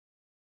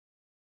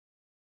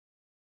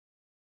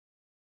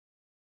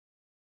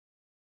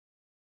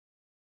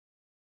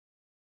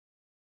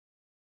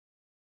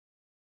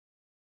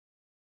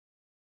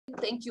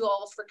Thank you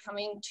all for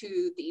coming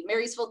to the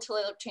Marysville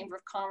Tulalip Chamber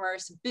of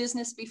Commerce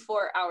Business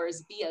Before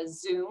Hours via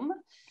Zoom.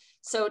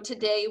 So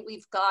today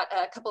we've got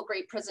a couple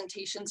great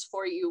presentations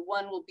for you.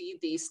 One will be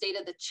the State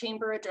of the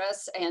Chamber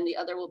address and the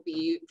other will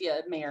be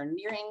via Mayor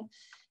Nehring,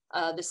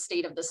 the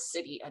State of the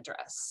City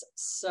address.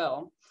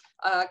 So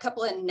a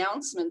couple of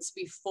announcements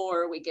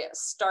before we get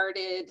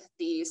started.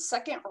 The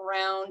second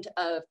round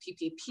of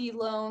PPP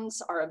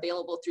loans are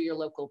available through your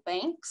local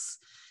banks.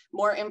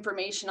 More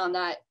information on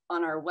that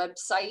on our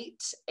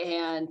website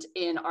and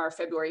in our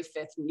February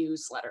 5th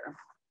newsletter.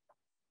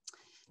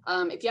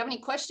 If you have any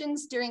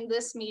questions during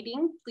this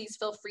meeting, please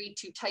feel free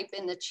to type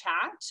in the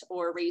chat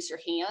or raise your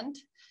hand.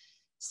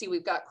 See,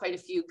 we've got quite a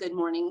few good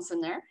mornings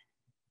in there.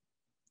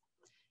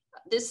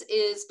 This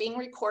is being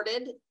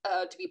recorded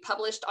to be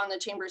published on the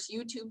Chamber's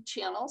YouTube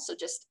channel, so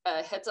just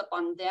a heads up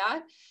on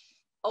that.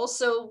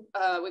 Also,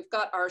 we've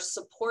got our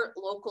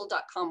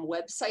supportlocal.com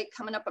website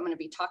coming up. I'm going to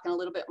be talking a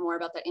little bit more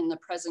about that in the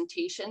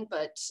presentation,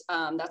 but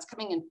that's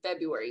coming in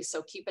February.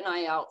 So keep an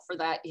eye out for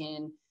that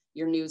in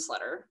your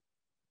newsletter.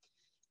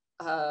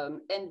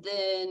 And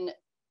then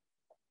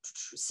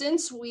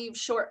since we've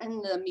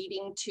shortened the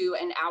meeting to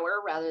an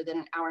hour rather than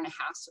an hour and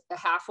a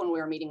half when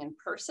we were meeting in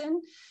person,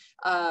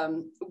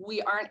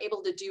 we aren't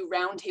able to do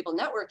roundtable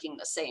networking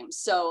the same.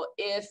 So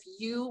if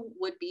you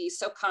would be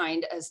so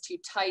kind as to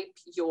type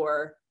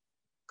your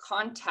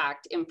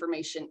contact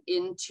information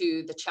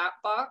into the chat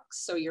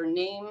box, so your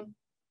name,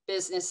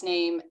 business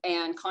name,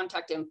 and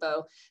contact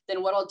info,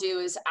 then what I'll do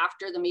is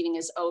after the meeting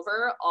is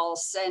over, I'll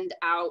send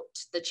out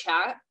the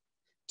chat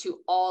to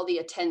all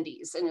the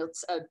attendees, and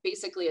it's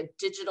basically a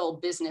digital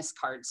business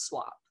card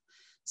swap.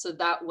 So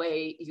that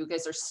way you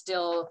guys are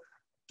still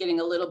getting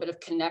a little bit of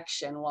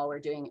connection while we're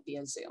doing it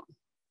via Zoom.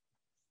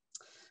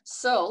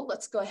 So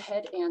let's go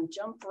ahead and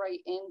jump right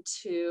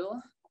into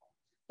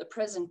the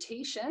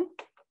presentation.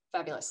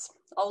 Fabulous.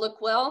 All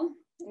look well?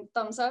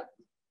 Thumbs up?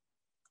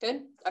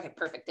 Good? Okay,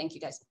 perfect. Thank you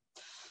guys.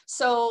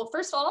 So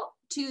first of all,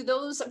 to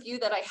those of you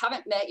that I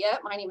haven't met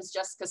yet, my name is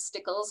Jessica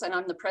Stickles, and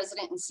I'm the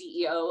president and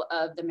CEO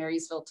of the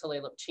Marysville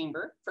Tulalip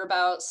Chamber for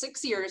about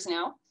 6 years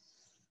now.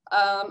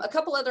 A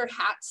couple other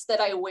hats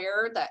that I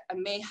wear that I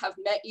may have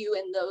met you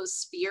in those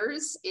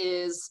spheres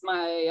is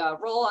my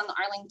role on the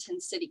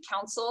Arlington City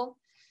Council,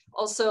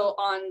 also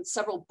on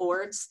several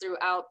boards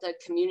throughout the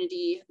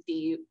community,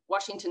 the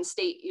Washington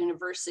State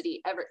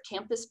University Everett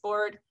Campus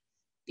Board,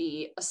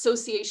 the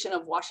Association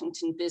of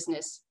Washington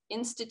Business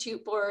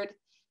Institute Board,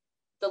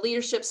 the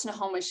Leadership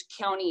Snohomish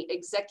County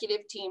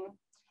Executive Team,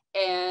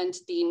 and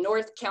the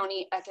North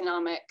County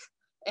Economic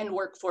and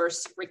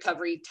Workforce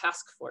Recovery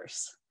Task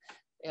Force.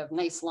 They have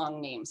nice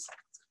long names.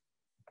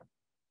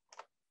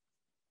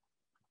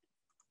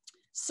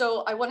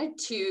 So I wanted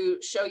to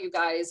show you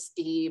guys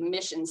the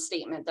mission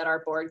statement that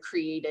our board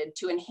created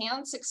to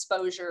enhance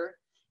exposure,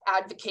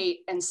 advocate,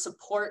 and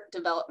support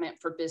development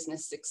for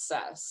business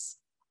success.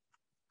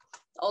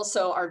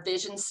 Also, our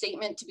vision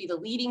statement to be the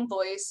leading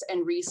voice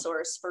and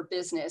resource for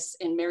business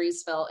in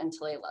Marysville and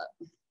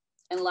Tulalip.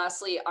 And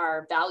lastly,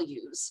 our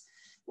values,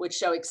 which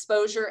show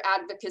exposure,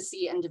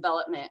 advocacy, and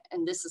development.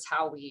 And this is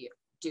how we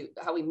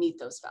meet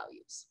those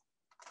values.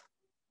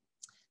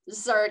 This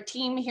is our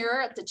team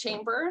here at the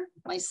Chamber,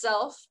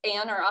 myself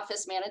and our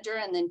office manager,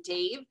 and then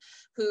Dave,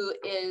 who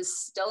is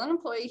still an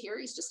employee here.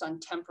 He's just on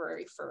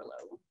temporary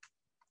furlough.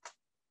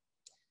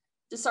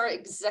 This is our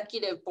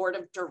executive board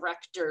of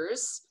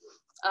directors.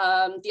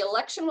 The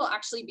election will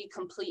actually be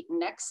complete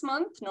next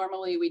month.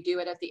 Normally we do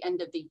it at the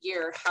end of the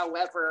year.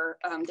 However,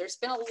 there's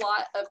been a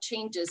lot of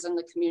changes in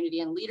the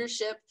community and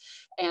leadership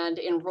and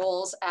in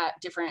roles at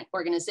different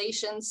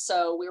organizations.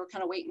 So we were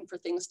kind of waiting for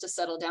things to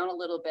settle down a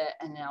little bit,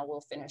 and now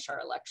we'll finish our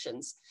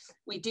elections.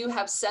 We do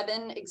have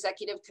 7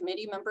 executive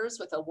committee members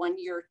with a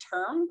 1-year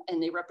term,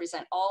 and they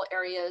represent all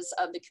areas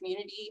of the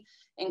community,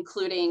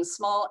 including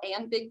small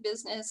and big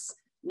business,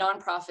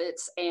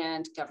 nonprofits,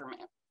 and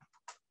government.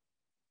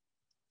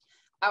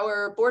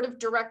 Our board of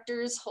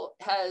directors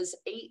has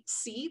 8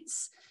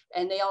 seats,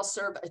 and they all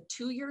serve a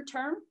 2-year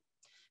term.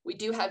 We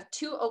do have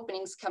 2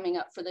 openings coming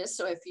up for this,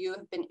 so if you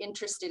have been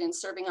interested in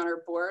serving on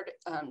our board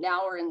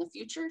now or in the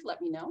future,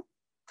 let me know.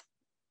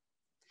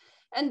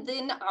 And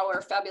then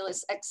our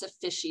fabulous ex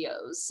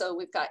officios. So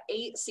we've got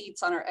 8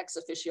 seats on our ex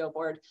officio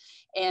board,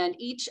 and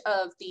each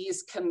of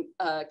these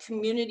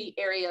community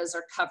areas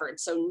are covered.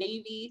 So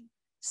Navy,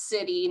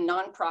 city,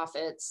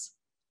 nonprofits,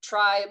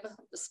 tribe,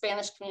 the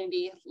Spanish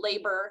community,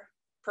 labor,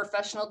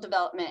 professional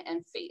development,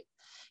 and faith.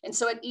 And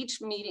so at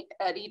each meeting,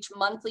 at each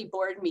monthly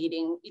board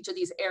meeting, each of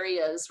these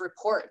areas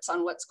reports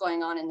on what's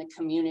going on in the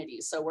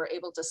community. So we're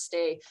able to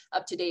stay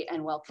up to date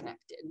and well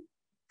connected.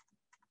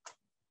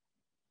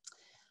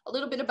 A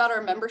little bit about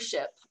our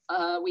membership.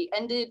 We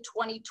ended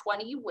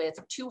 2020 with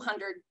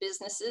 200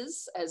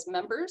 businesses as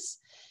members,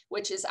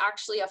 which is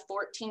actually a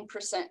 14%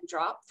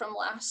 drop from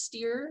last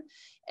year.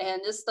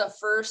 And this is the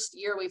first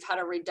year we've had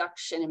a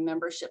reduction in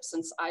membership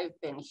since I've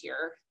been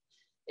here.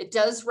 It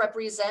does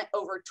represent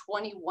over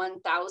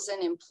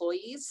 21,000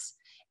 employees,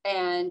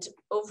 And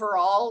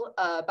overall,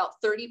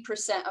 about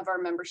 30% of our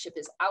membership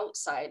is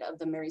outside of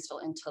the Marysville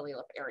and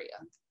Tulalip area.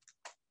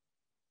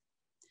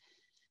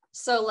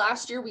 So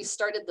last year we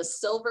started the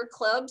Silver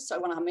Club. So I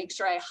want to make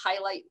sure I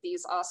highlight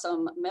these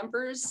awesome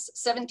members,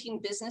 17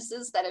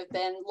 businesses that have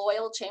been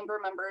loyal chamber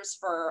members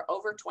for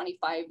over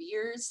 25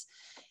 years.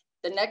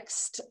 The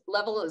next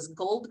level is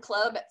Gold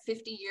Club at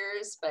 50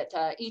 years, but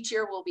each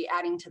year we'll be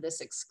adding to this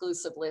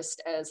exclusive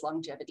list as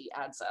longevity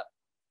adds up.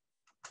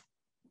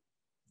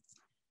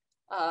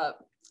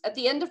 At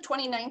the end of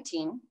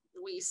 2019,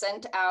 we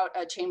sent out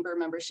a chamber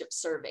membership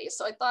survey.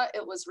 So I thought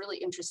it was really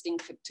interesting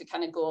to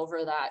kind of go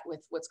over that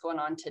with what's going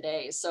on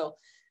today. So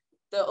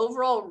the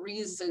overall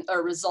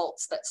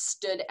results that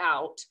stood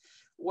out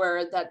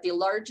were that the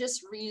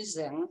largest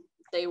reason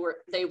they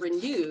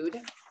renewed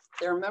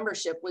their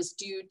membership was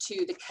due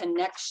to the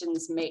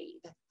connections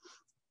made.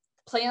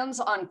 Plans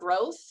on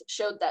growth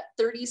showed that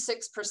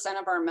 36%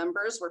 of our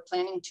members were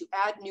planning to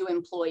add new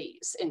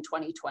employees in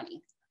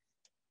 2020.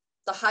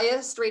 The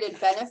highest rated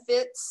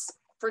benefits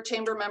for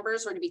chamber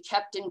members were to be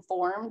kept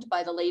informed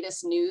by the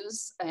latest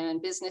news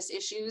and business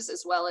issues,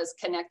 as well as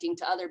connecting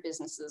to other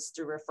businesses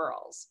through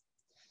referrals.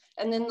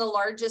 And then the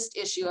largest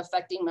issue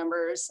affecting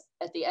members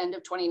at the end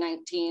of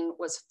 2019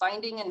 was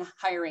finding and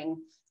hiring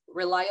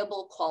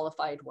reliable,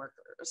 qualified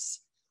workers.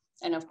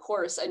 And of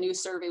course, a new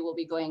survey will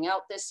be going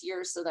out this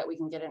year so that we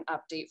can get an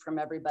update from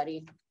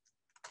everybody.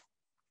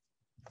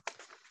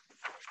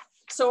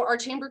 So our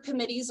chamber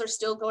committees are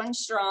still going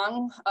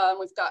strong.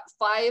 We've got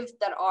 5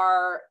 that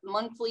are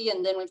monthly,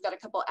 and then we've got a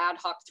couple ad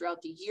hoc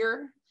throughout the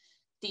year.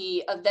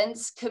 The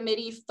events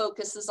committee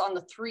focuses on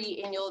the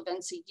 3 annual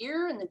events a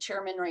year, and the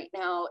chairman right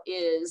now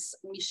is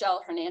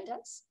Michelle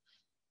Hernandez.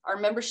 Our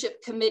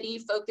membership committee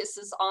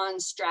focuses on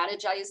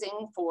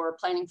strategizing for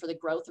planning for the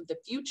growth of the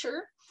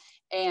future,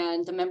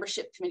 and the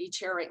membership committee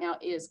chair right now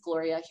is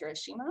Gloria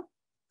Hiroshima.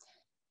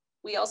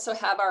 We also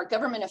have our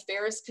Government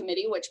Affairs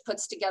Committee, which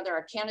puts together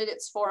our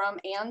candidates forum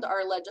and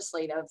our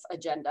legislative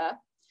agenda.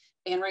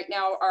 And right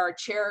now our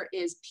chair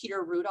is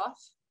Peter Rudolph.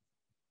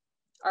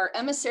 Our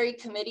Emissary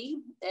Committee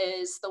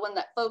is the one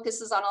that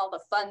focuses on all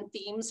the fun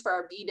themes for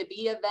our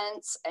B2B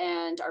events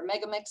and our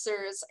mega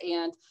mixers,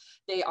 and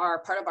they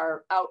are part of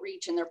our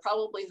outreach, and they're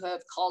probably who have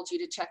called you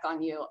to check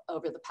on you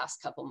over the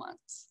past couple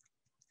months.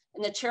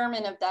 And the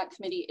chairman of that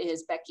committee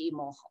is Becky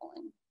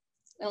Mulholland.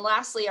 And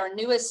lastly, our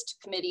newest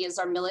committee is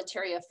our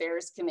Military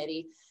Affairs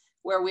Committee,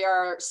 where we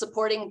are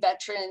supporting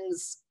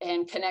veterans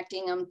and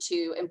connecting them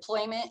to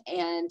employment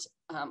and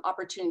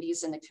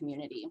opportunities in the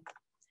community.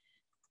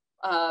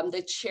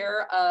 The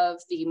chair of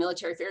the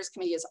Military Affairs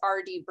Committee is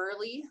R.D.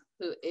 Burley,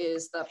 who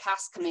is the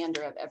past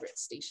commander of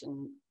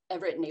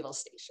Everett Naval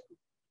Station.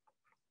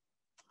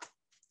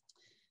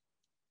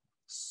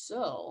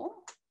 So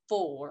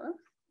for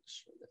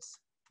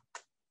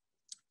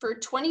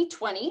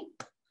 2020,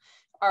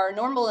 our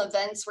normal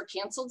events were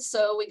canceled,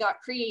 so we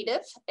got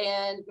creative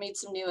and made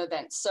some new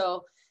events.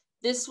 So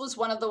this was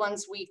one of the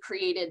ones we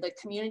created, the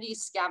community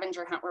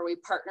scavenger hunt, where we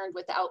partnered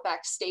with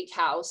Outback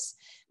Steakhouse,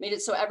 made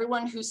it so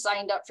everyone who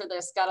signed up for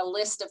this got a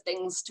list of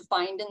things to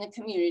find in the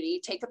community,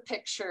 take a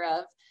picture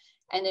of,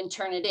 and then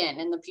turn it in.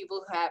 And the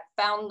people who have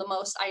found the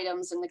most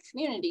items in the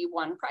community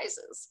won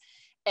prizes.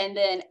 And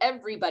then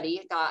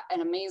everybody got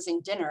an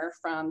amazing dinner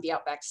from the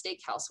Outback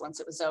Steakhouse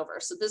once it was over.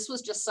 So this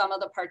was just some of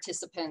the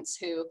participants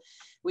who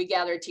we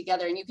gathered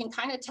together. And you can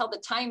kind of tell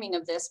the timing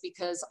of this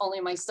because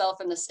only myself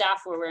and the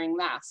staff were wearing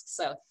masks.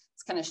 So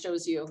this kind of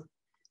shows you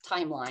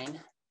timeline.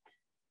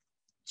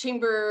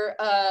 Chamber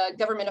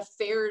Government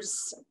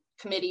Affairs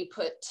Committee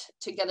put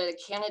together the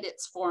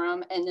candidates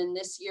forum. And then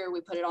this year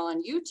we put it all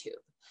on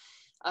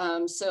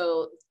YouTube.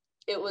 So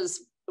it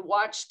was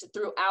watched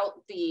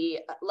throughout the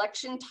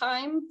election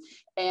time,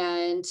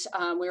 and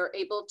we were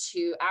able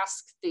to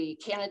ask the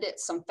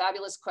candidates some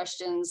fabulous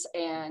questions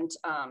and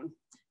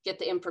get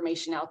the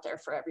information out there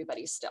for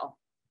everybody still.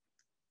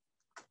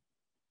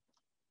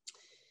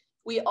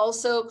 We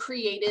also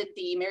created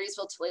the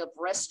Marysville Tulalip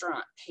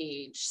restaurant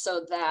page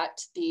so that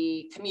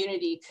the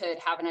community could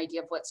have an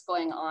idea of what's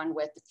going on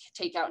with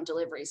takeout and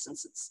delivery,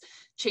 since it's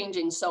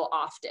changing so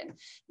often.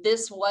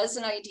 This was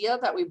an idea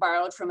that we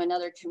borrowed from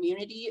another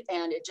community,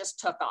 and it just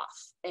took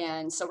off.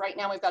 And so right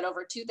now we've got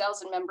over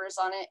 2,000 members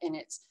on it, and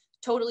it's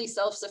totally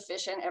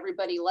self-sufficient.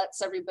 Everybody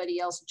lets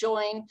everybody else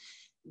join.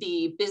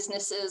 The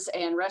businesses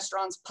and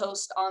restaurants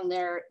post on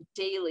there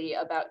daily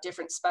about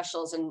different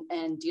specials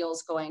and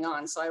deals going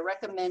on. So I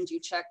recommend you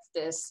check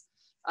this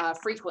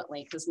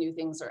frequently because new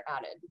things are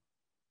added.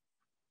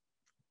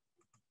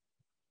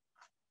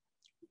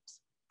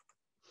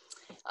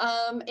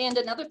 And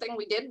another thing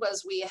we did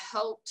was we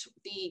helped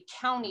the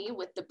county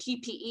with the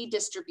PPE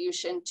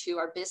distribution to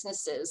our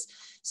businesses.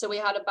 So we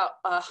had about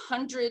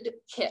 100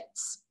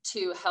 kits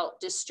to help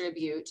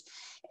distribute,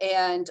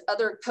 and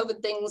other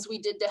COVID things we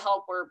did to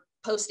help were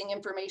posting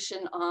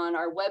information on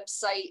our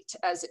website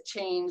as it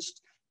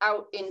changed,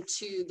 out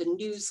into the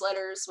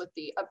newsletters with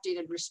the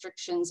updated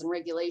restrictions and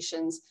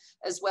regulations,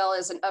 as well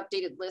as an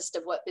updated list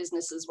of what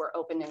businesses were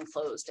open and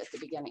closed at the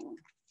beginning.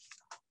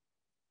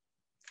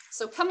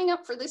 So coming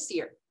up for this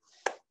year,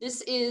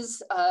 This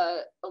is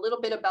a little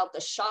bit about the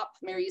Shop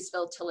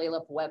Marysville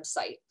Tulalip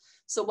website.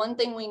 So one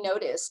thing we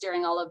noticed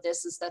during all of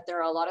this is that there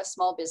are a lot of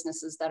small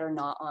businesses that are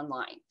not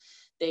online.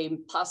 They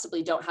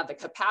possibly don't have the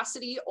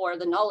capacity or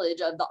the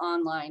knowledge of the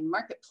online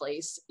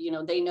marketplace. You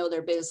know, they know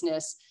their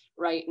business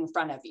right in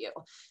front of you.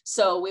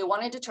 So we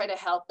wanted to try to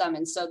help them.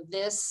 And so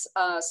this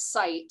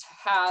site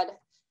had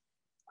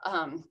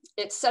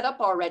it's set up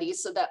already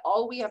so that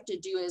all we have to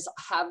do is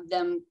have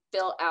them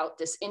fill out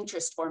this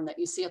interest form that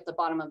you see at the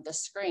bottom of the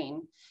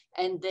screen.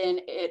 And then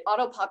it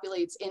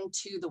auto-populates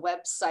into the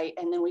website,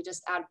 and then we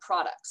just add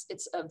products.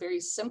 It's a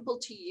very simple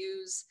to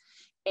use.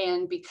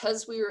 And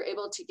because we were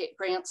able to get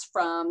grants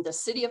from the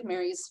City of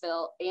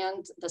Marysville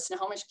and the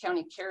Snohomish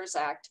County CARES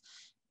Act,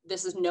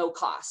 this is no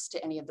cost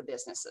to any of the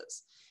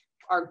businesses.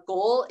 Our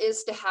goal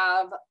is to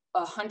have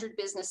 100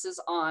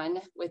 businesses on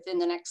within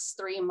the next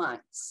 3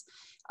 months.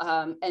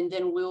 And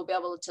then we'll be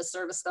able to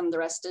service them the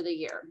rest of the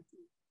year.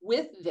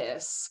 With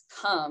this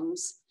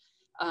comes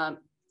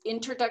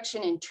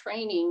introduction and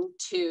training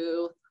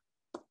to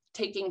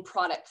taking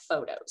product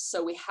photos.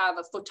 So we have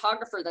a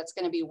photographer that's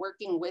going to be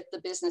working with the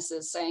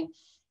businesses saying,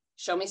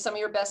 show me some of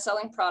your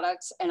best-selling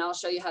products and I'll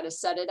show you how to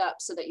set it up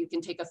so that you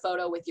can take a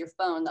photo with your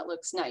phone that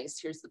looks nice.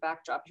 Here's the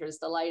backdrop, here's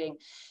the lighting.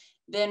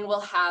 Then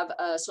we'll have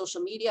a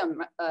social media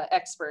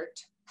expert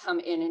come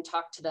in and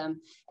talk to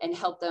them and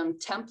help them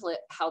template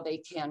how they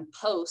can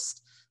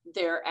post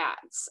their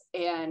ads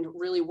and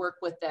really work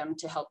with them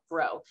to help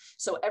grow.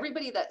 So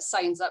everybody that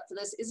signs up for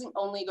this isn't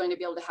only going to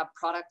be able to have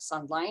products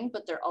online,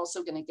 but they're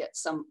also going to get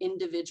some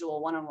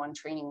individual one-on-one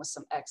training with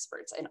some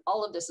experts. And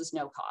all of this is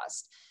no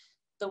cost.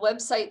 The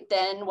website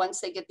then,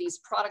 once they get these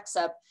products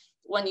up,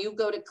 when you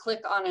go to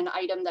click on an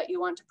item that you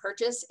want to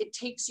purchase, it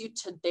takes you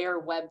to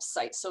their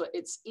website. So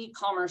it's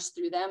e-commerce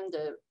through them.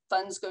 The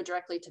funds go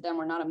directly to them.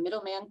 We're not a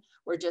middleman.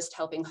 We're just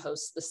helping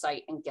host the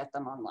site and get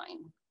them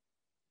online.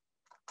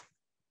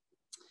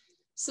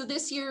 So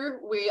this year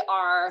we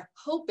are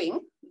hoping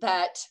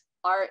that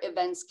our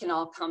events can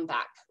all come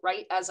back,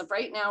 right? As of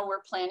right now,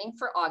 we're planning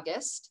for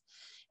August.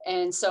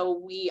 And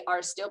so we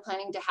are still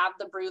planning to have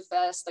the Brew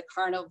Fest, the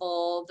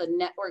Carnival, the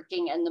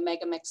networking, and the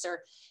Mega Mixer,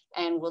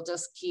 and we'll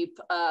just keep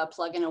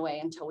plugging away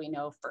until we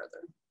know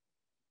further.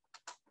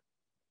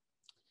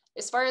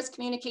 As far as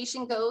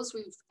communication goes,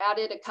 we've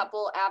added a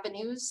couple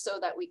avenues so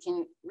that we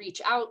can reach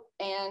out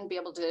and be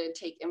able to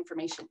take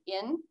information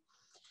in.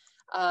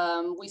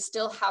 We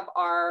still have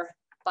our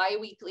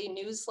bi-weekly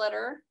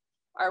newsletter.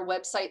 Our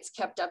website's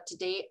kept up to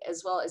date,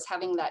 as well as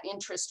having that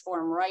interest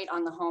form right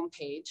on the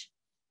homepage.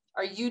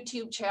 Our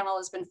YouTube channel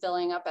has been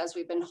filling up as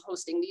we've been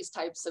hosting these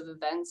types of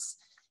events.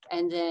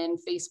 And then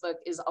Facebook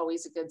is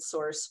always a good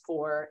source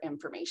for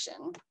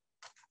information.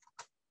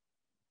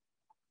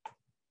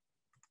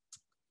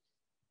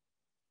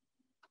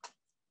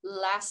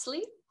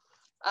 Lastly,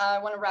 I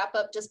want to wrap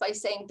up just by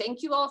saying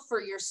thank you all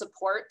for your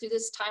support through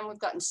this time. We've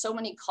gotten so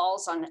many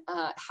calls on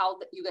how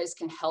you guys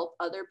can help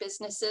other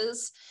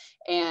businesses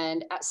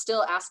and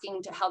still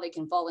asking to how they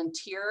can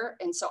volunteer.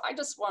 And so I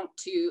just want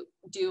to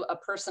do a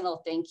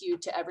personal thank you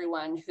to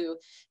everyone who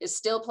is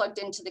still plugged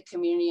into the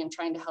community and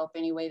trying to help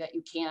any way that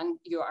you can.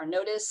 You are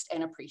noticed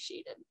and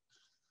appreciated.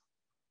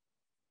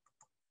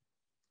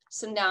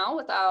 So now,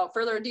 without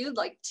further ado, I'd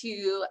like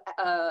to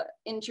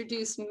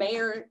introduce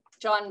Mayor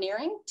John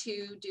Nehring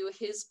to do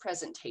his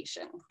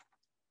presentation.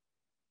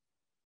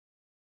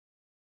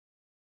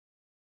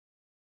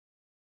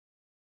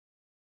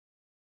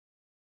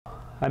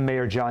 I'm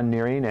Mayor John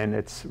Nehring, and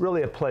it's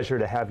really a pleasure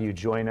to have you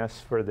join us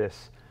for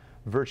this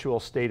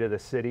virtual State of the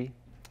City.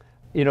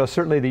 You know,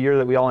 certainly the year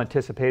that we all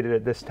anticipated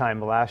at this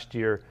time last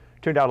year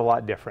turned out a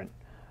lot different.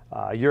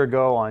 A year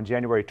ago, on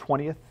January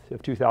 20th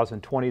of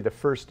 2020, the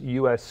first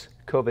U.S.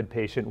 COVID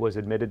patient was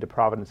admitted to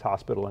Providence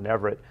Hospital in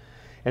Everett.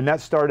 And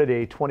that started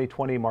a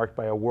 2020 marked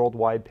by a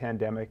worldwide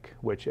pandemic,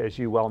 which, as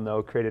you well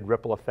know, created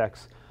ripple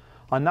effects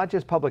on not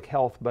just public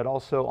health, but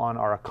also on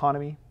our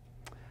economy,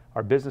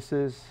 our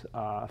businesses,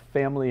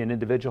 family and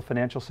individual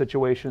financial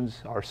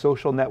situations, our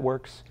social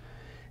networks,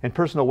 and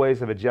personal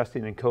ways of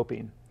adjusting and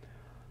coping.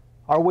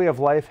 Our way of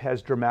life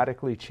has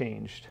dramatically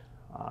changed.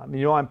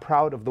 You know, I'm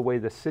proud of the way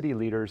the city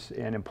leaders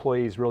and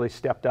employees really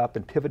stepped up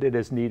and pivoted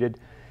as needed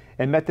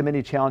and met the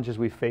many challenges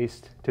we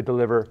faced to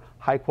deliver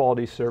high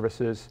quality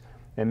services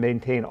and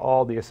maintain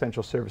all the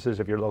essential services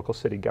of your local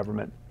city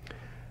government.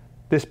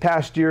 This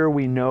past year,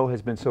 we know,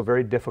 has been so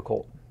very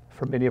difficult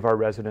for many of our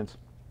residents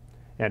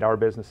and our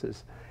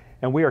businesses,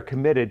 and we are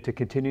committed to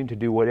continuing to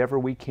do whatever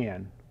we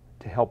can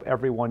to help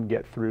everyone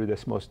get through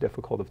this most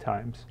difficult of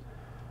times.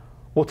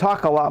 We'll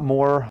talk a lot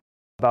more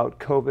about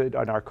COVID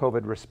and our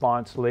COVID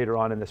response later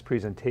on in this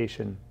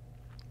presentation,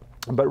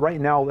 but right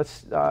now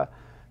let's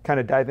kind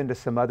of dive into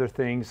some other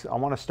things. I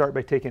want to start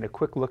by taking a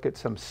quick look at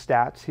some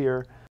stats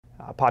here.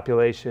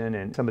 Population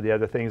and some of the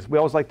other things. We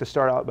always like to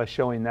start out by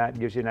showing that.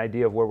 It gives you an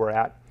idea of where we're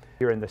at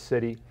here in the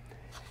city.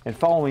 And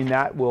following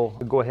that, we'll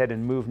go ahead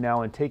and move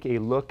now and take a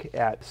look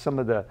at some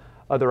of the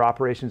other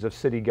operations of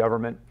city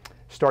government,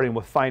 starting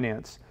with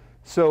finance.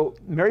 So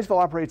Marysville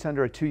operates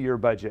under a 2-year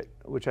budget,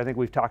 which I think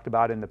we've talked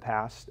about in the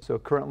past. So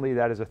currently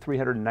that is a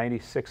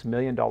 $396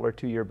 million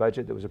 2-year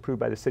budget that was approved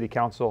by the City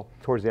Council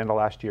towards the end of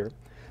last year.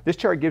 This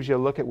chart gives you a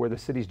look at where the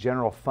city's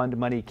general fund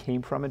money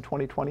came from in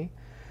 2020.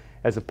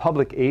 As a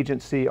public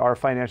agency, our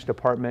finance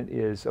department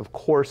is, of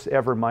course,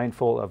 ever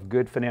mindful of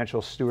good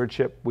financial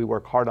stewardship. We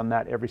work hard on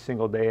that every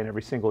single day and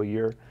every single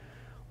year.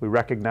 We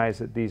recognize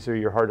that these are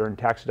your hard-earned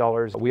tax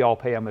dollars. We all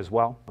pay them as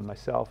well,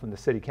 myself and the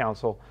City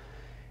Council.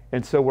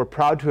 And so we're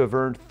proud to have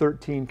earned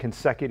 13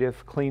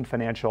 consecutive clean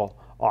financial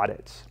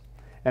audits.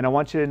 And I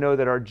want you to know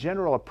that our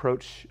general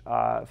approach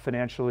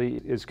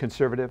financially is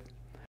conservative.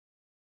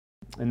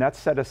 And that's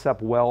set us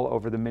up well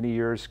over the many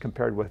years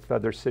compared with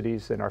other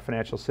cities, and our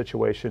financial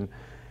situation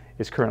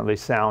is currently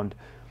sound.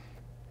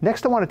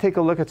 Next, I want to take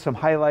a look at some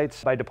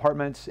highlights by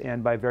departments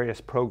and by various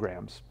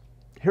programs.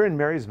 Here in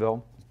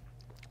Marysville,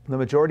 the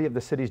majority of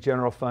the city's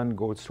general fund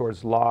goes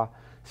towards law,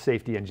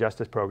 safety, and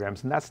justice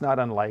programs, and that's not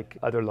unlike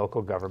other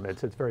local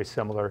governments. It's very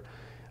similar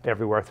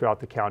everywhere throughout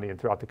the county and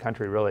throughout the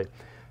country, really.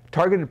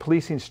 Targeted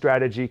policing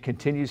strategy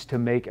continues to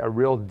make a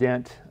real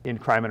dent in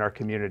crime in our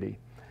community.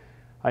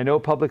 I know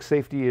public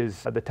safety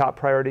is the top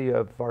priority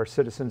of our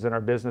citizens and our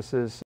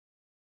businesses.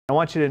 I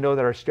want you to know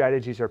that our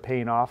strategies are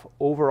paying off.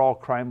 Overall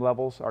crime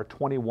levels are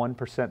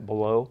 21%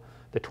 below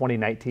the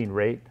 2019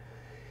 rate,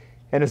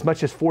 and as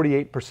much as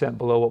 48%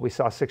 below what we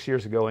saw 6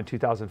 years ago in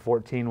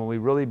 2014, when we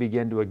really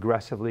began to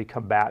aggressively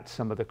combat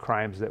some of the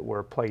crimes that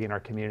were plaguing our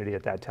community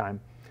at that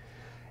time.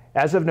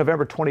 As of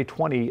November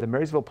 2020, the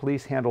Marysville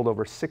Police handled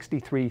over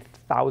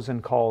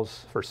 63,000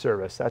 calls for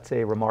service. That's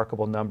a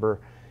remarkable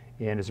number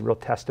and is a real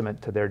testament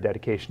to their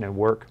dedication and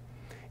work.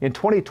 In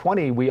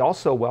 2020, we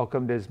also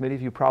welcomed, as many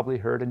of you probably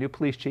heard, a new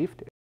police chief,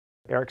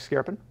 Eric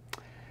Scarpin.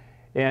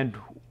 And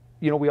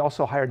we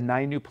also hired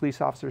 9 new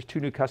police officers,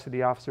 2 new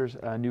custody officers,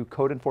 a new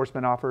code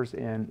enforcement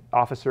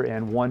officer,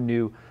 and 1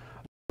 new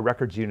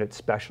records unit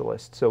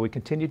specialist. So we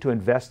continue to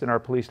invest in our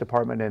police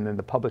department and in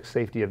the public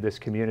safety of this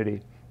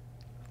community.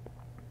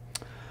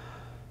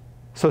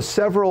 So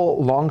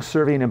several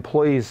long-serving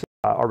employees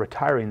are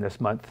retiring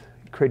this month,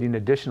 creating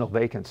additional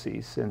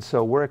vacancies. And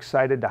so we're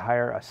excited to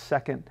hire a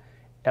second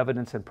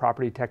evidence and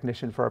property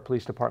technician for our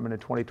police department in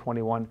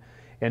 2021.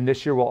 And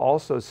this year we'll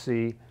also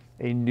see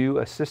a new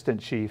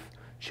assistant chief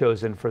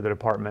chosen for the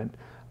department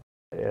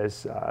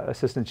as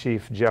Assistant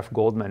Chief Jeff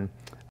Goldman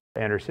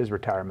enters his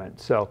retirement.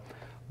 So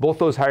both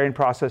those hiring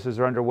processes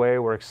are underway.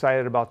 We're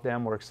excited about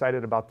them. We're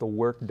excited about the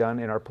work done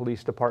in our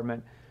police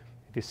department.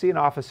 If you see an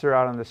officer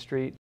out on the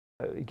street,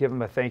 give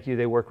them a thank you.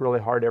 They work really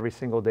hard every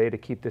single day to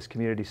keep this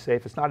community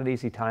safe. It's not an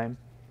easy time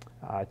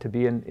to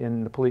be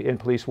in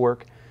police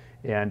work,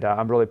 and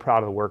I'm really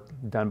proud of the work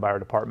done by our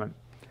department.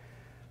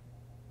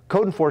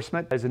 Code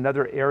enforcement is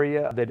another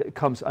area that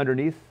comes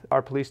underneath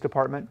our police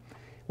department.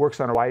 Works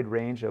on a wide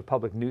range of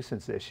public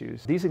nuisance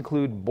issues. These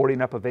include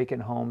boarding up of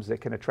vacant homes that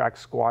can attract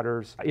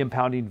squatters,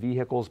 impounding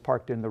vehicles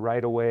parked in the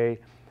right-of-way,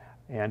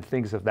 and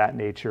things of that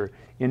nature.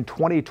 In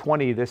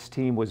 2020, this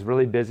team was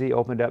really busy,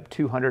 opened up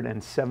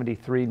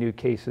 273 new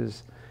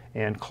cases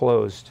and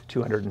closed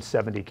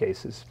 270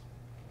 cases.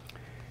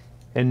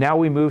 And now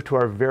we move to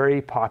our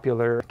very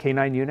popular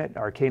K-9 unit.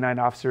 Our K-9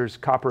 officers,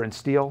 Copper and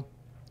Steel,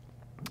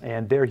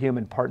 and their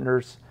human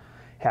partners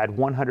had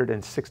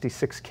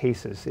 166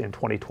 cases in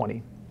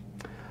 2020.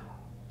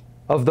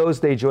 Of those,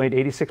 they joined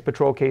 86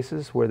 patrol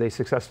cases where they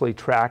successfully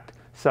tracked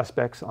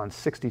suspects on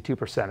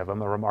 62% of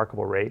them, a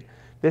remarkable rate.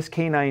 This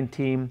K-9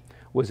 team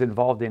was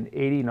involved in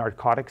 80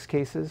 narcotics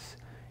cases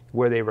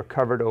where they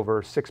recovered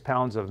over 6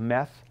 pounds of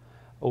meth,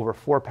 over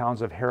 4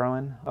 pounds of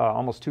heroin,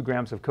 almost 2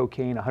 grams of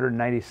cocaine,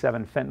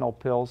 197 fentanyl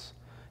pills,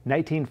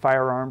 19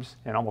 firearms,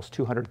 and almost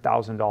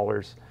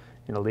 $200,000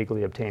 in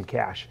illegally obtained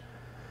cash.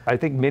 I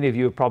think many of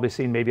you have probably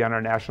seen, maybe on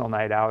our National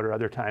Night Out or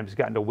other times,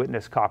 gotten to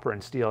witness Copper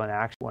and Steel in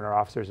action when our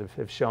officers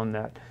have shown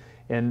that.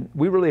 And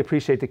we really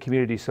appreciate the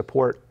community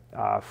support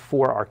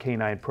for our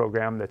K-9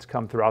 program that's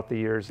come throughout the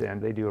years, and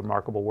they do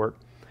remarkable work.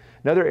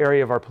 Another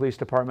area of our police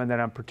department that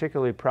I'm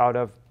particularly proud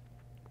of,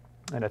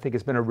 and I think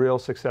it's been a real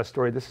success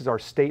story, this is our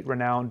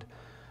state-renowned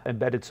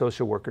embedded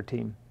social worker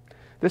team.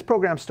 This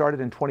program started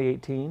in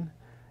 2018.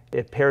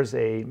 It pairs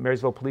a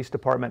Marysville Police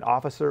Department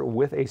officer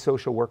with a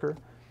social worker.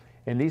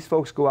 And these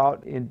folks go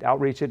out and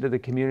outreach into the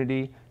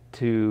community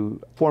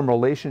to form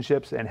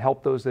relationships and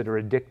help those that are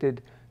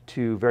addicted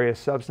to various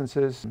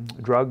substances,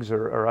 drugs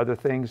or other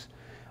things,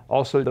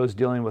 also those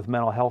dealing with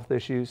mental health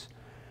issues.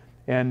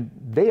 And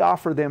they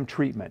offer them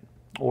treatment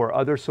or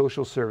other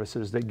social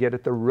services that get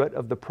at the root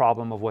of the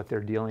problem of what they're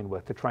dealing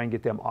with, to try and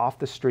get them off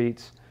the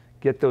streets,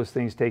 get those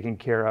things taken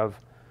care of,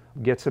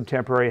 get some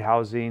temporary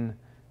housing,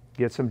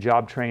 get some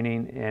job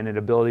training, and an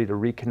ability to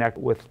reconnect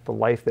with the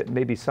life that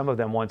maybe some of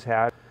them once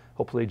had.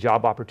 Hopefully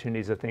job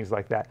opportunities and things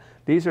like that.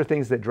 These are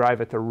things that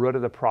drive at the root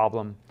of the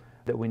problem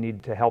that we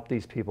need to help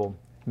these people.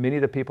 Many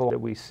of the people that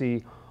we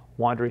see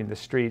wandering the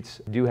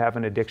streets do have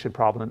an addiction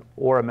problem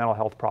or a mental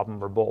health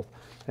problem or both.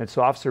 And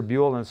so Officer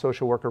Buell and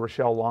social worker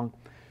Rochelle Long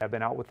have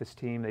been out with this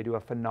team. They do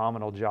a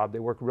phenomenal job. They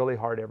work really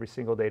hard every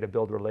single day to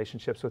build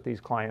relationships with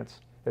these clients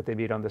that they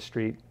meet on the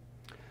street.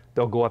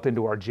 They'll go up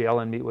into our jail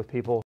and meet with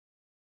people.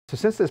 So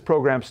since this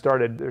program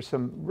started, there's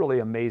some really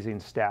amazing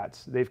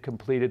stats. They've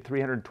completed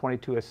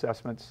 322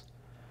 assessments.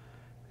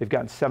 They've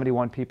gotten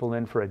 71 people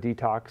in for a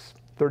detox,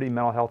 30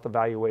 mental health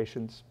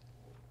evaluations.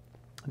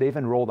 They've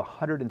enrolled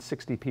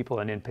 160 people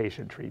in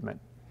inpatient treatment.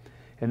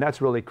 And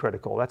that's really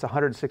critical. That's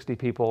 160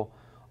 people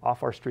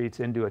off our streets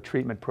into a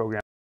treatment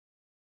program.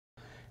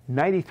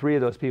 93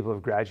 of those people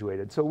have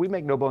graduated. So we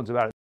make no bones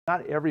about it.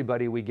 Not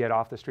everybody we get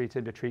off the streets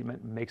into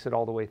treatment makes it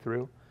all the way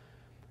through.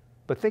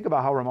 But think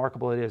about how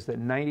remarkable it is that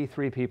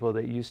 93 people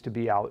that used to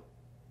be out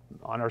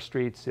on our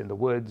streets, in the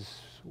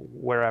woods,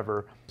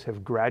 wherever,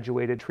 have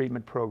graduated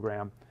treatment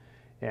program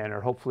and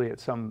are hopefully at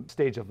some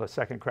stage of a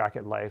second crack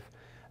at life.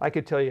 I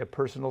could tell you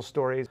personal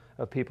stories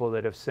of people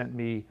that have sent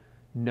me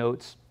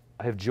notes,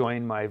 have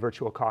joined my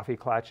virtual coffee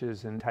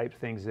clutches and typed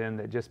things in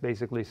that just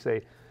basically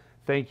say,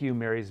 thank you,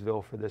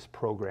 Marysville, for this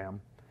program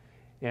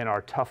and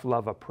our tough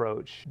love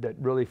approach that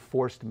really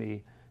forced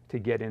me to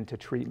get into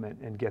treatment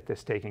and get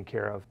this taken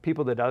care of.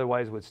 People that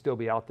otherwise would still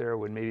be out there,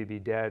 would maybe be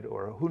dead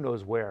or who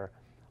knows where,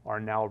 are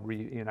now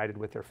reunited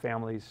with their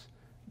families,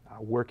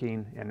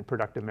 working and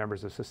productive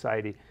members of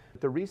society.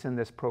 The reason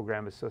this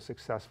program is so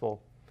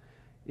successful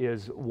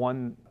is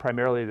one,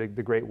 primarily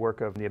the great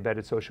work of the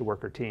embedded social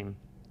worker team,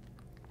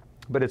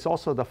 but it's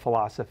also the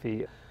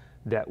philosophy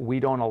that we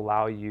don't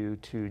allow you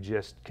to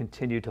just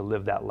continue to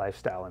live that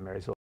lifestyle in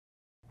Marysville.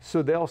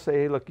 So they'll say,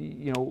 hey, look,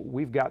 you know,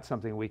 we've got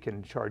something we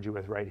can charge you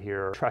with right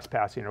here, or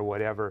trespassing or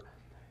whatever.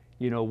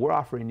 You know, we're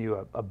offering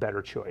you a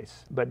better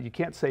choice, but you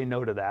can't say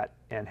no to that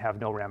and have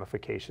no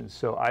ramifications.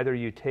 So either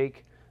you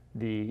take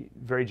the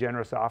very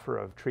generous offer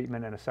of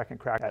treatment and a second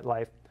crack at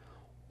life,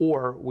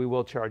 or we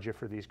will charge you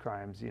for these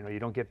crimes. You know, you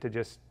don't get to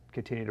just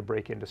continue to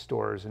break into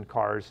stores and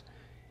cars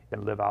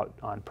and live out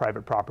on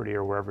private property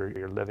or wherever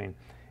you're living.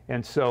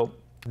 And so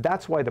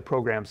that's why the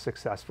program's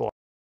successful.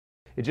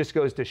 It just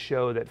goes to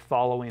show that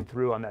following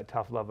through on that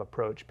tough love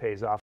approach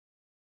pays off.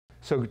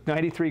 So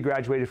 93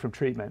 graduated from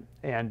treatment,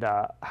 and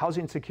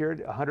housing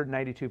secured,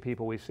 192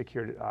 people we've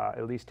secured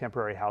at least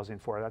temporary housing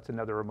for. That's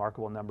another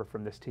remarkable number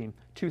from this team.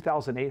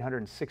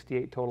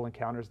 2,868 total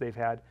encounters they've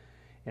had,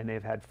 and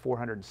they've had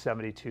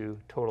 472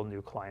 total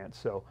new clients.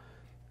 So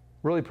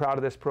really proud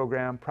of this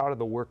program, proud of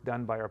the work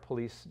done by our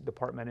police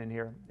department in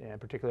here,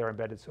 and particularly our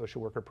embedded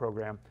social worker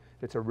program.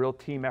 It's a real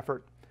team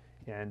effort,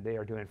 and they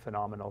are doing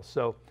phenomenal.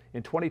 So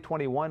in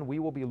 2021, we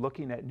will be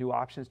looking at new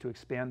options to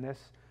expand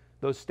this.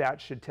 Those stats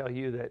should tell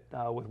you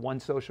that with one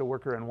social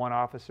worker and one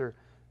officer,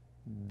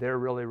 they're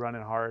really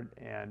running hard,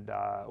 and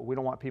we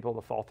don't want people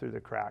to fall through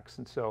the cracks.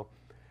 And so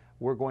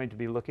we're going to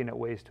be looking at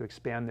ways to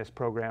expand this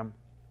program.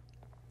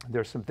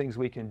 There's some things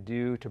we can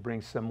do to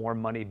bring some more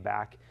money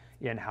back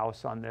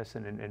in-house on this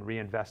and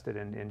reinvest it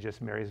in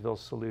just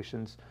Marysville's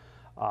solutions.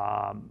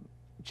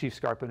 Chief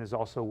Scarpin is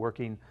also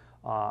working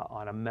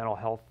on a mental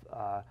health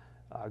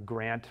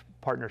grant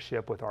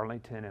partnership with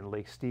Arlington and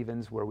Lake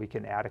Stevens, where we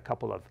can add a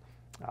couple of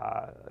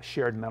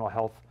shared mental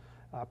health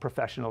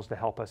professionals to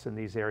help us in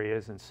these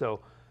areas. And so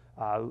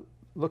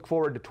look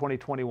forward to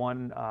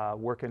 2021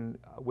 working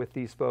with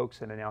these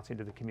folks and announcing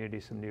to the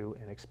community some new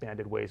and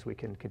expanded ways we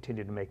can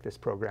continue to make this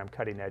program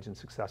cutting edge and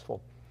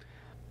successful.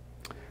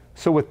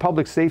 So with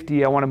public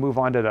safety, I want to move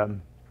on to the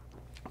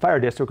fire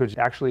district, which is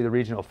actually the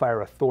regional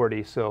fire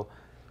authority. So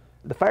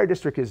the fire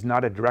district is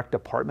not a direct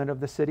department of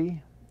the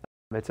city.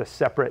 It's a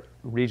separate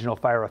regional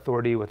fire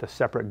authority with a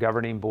separate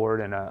governing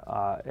board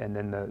and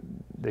then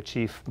the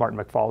chief, Martin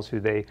McFalls, who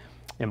they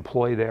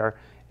employ there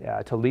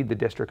to lead the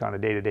district on a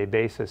day-to-day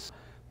basis.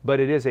 But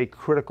it is a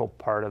critical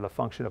part of the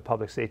function of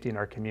public safety in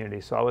our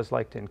community. So I always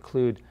like to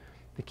include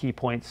the key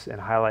points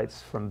and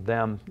highlights from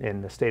them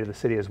in the state of the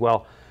city as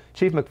well.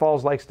 Chief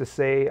McFalls likes to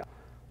say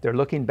they're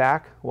looking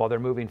back while they're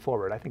moving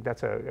forward. I think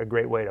that's a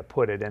great way to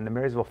put it. And the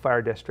Marysville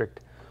Fire District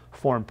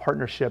formed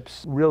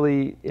partnerships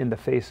really in the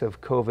face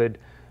of COVID,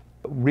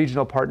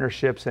 regional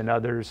partnerships and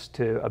others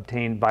to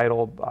obtain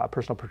vital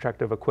personal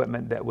protective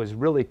equipment that was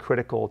really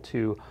critical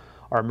to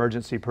our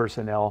emergency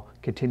personnel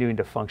continuing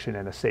to function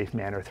in a safe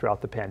manner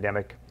throughout the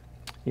pandemic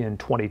in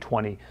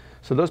 2020.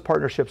 So those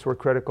partnerships were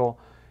critical.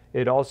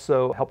 It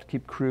also helped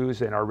keep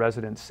crews and our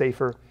residents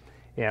safer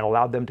and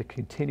allowed them to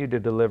continue to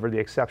deliver the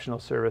exceptional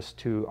service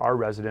to our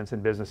residents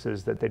and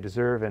businesses that they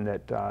deserve and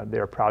that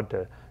they're proud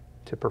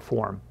to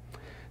perform.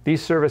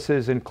 These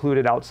services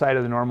included, outside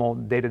of the normal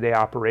day-to-day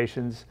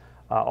operations,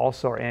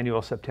 also our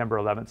annual September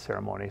 11th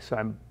ceremony. So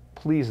I'm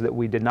pleased that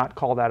we did not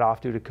call that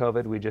off due to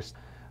COVID. We just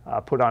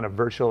put on a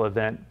virtual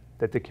event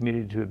that the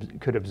community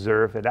could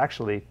observe. It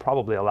actually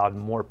probably allowed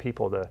more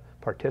people to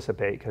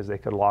participate because they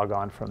could log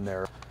on from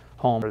their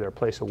home or their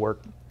place of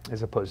work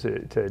as opposed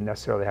to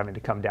necessarily having to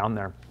come down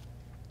there.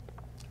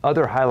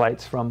 Other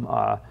highlights from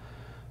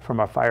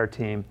our fire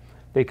team,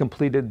 they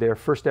completed their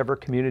first ever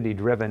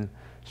community-driven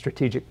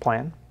strategic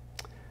plan.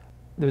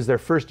 It was their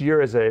first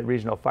year as a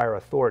regional fire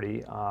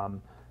authority.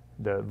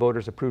 The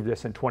voters approved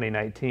this in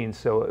 2019,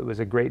 so it was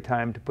a great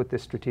time to put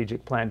this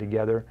strategic plan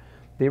together.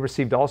 They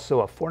received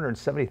also a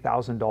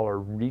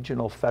 $470,000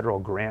 regional federal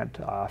grant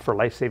for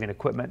life-saving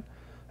equipment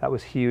That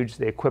was huge.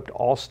 They equipped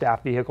all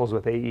staff vehicles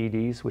with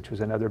AEDs, which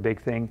was another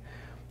big thing.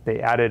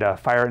 They added a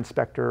fire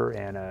inspector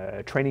and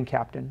a training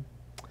captain,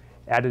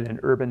 added an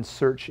urban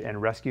search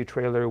and rescue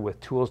trailer with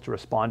tools to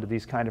respond to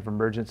these kind of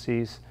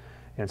emergencies.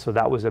 And so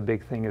that was a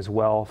big thing as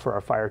well for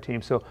our fire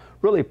team. So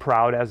really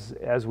proud,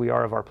 as we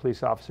are of our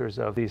police officers,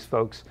 of these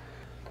folks.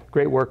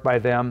 Great work by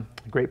them,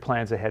 great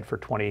plans ahead for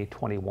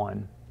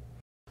 2021.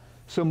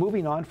 So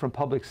moving on from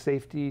public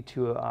safety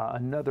to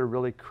another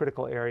really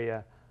critical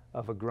area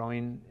of a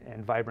growing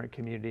and vibrant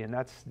community, and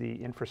that's the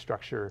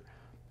infrastructure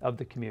of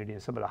the community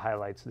and some of the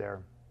highlights there.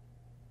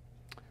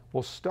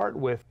 We'll start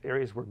with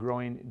areas we're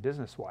growing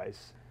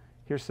business-wise.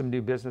 Here's some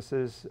new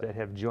businesses that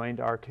have joined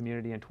our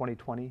community in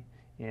 2020,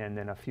 and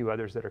then a few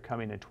others that are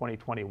coming in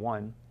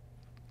 2021.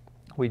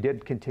 We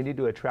did continue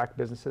to attract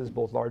businesses,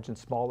 both large and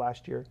small,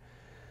 last year.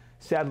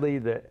 Sadly,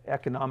 the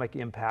economic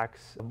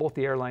impacts of both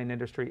the airline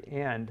industry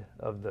and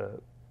of the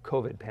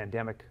COVID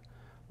pandemic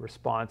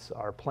response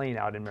are playing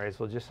out in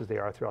Marysville just as they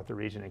are throughout the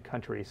region and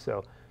country.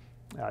 So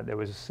there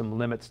was some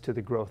limits to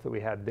the growth that we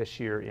had this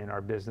year in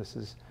our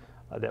businesses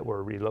that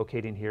were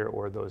relocating here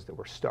or those that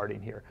were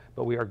starting here.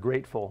 But we are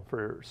grateful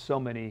for so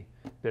many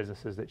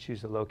businesses that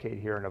choose to locate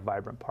here in a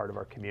vibrant part of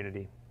our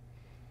community.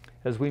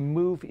 As we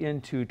move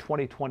into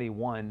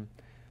 2021,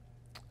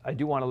 I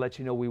do want to let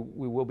you know we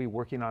will be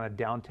working on a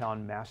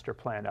downtown master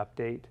plan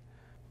update.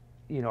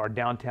 You know, our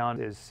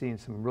downtown is seeing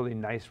some really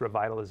nice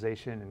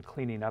revitalization and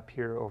cleaning up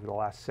here over the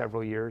last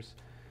several years.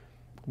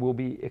 We'll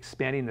be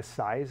expanding the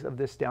size of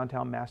this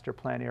downtown master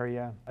plan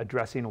area,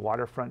 addressing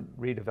waterfront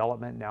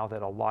redevelopment now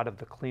that a lot of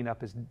the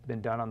cleanup has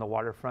been done on the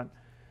waterfront.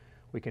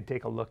 We can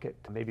take a look at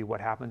maybe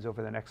what happens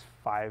over the next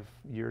 5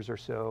 years or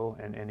so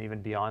and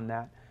even beyond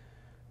that.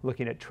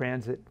 Looking at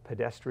transit,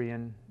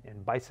 pedestrian,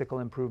 and bicycle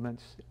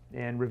improvements,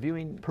 and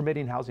reviewing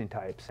permitting housing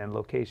types and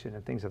location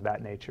and things of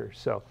that nature.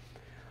 So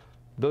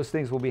those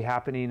things will be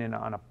happening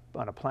on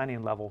a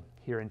planning level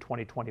here in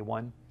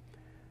 2021.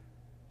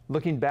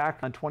 Looking back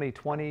on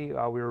 2020, we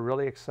were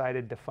really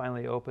excited to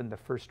finally open the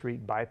First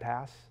Street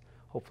bypass.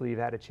 Hopefully you've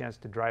had a chance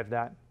to drive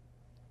that.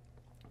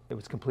 It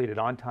was completed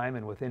on time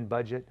and within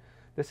budget.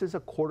 This is a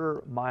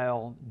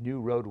 1/4-mile new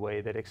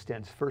roadway that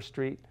extends First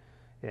Street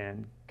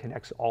and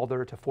connects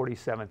Alder to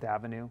 47th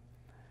Avenue.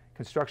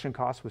 Construction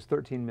cost was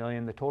 $13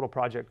 million. The total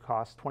project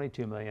cost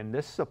 $22 million.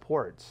 This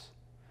supports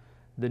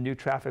the new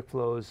traffic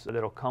flows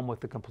that'll come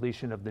with the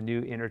completion of the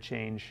new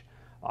interchange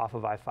off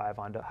of I-5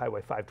 onto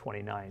Highway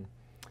 529.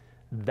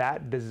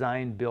 That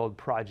design build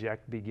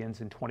project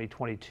begins in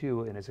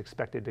 2022 and is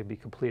expected to be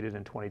completed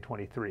in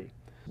 2023.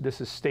 This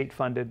is state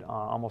funded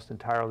almost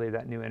entirely,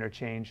 that new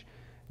interchange.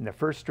 And the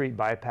First Street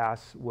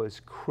bypass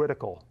was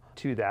critical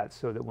to that,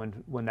 so that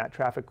when that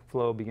traffic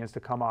flow begins to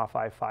come off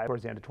I-5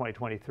 towards the end of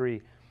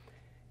 2023,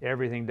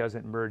 everything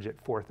doesn't merge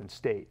at 4th and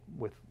State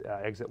with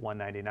exit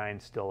 199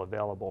 still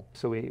available.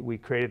 So we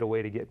created a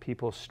way to get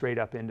people straight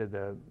up into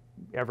the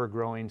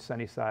ever-growing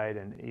Sunnyside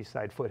and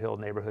Eastside foothill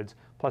neighborhoods.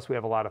 Plus we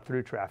have a lot of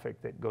through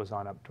traffic that goes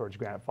on up towards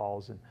Granite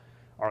Falls and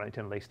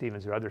Arlington, Lake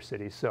Stevens, or other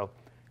cities. So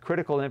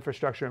critical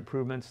infrastructure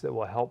improvements that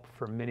will help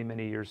for many,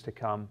 many years to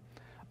come.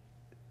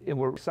 And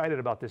we're excited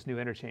about this new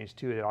interchange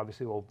too. It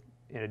obviously will,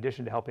 in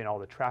addition to helping all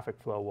the traffic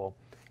flow, will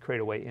create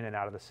a way in and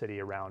out of the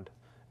city around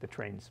the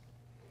trains.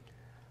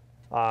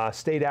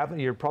 State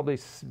Avenue, you're probably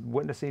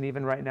witnessing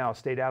even right now,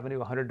 State Avenue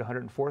 100 to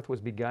 104th was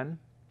begun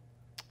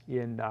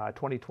in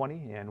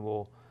 2020, and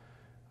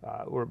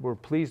we're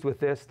pleased with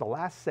this. The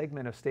last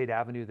segment of State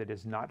Avenue that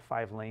is not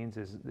 5 lanes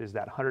is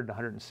that 100 to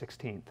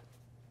 116th.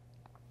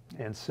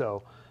 And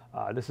so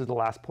this is the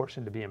last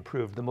portion to be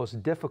improved. The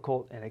most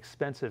difficult and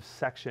expensive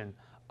section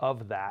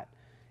of that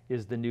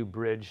is the new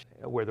bridge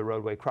where the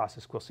roadway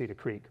crosses Quilceda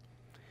Creek.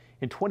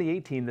 In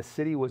 2018, the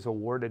city was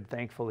awarded,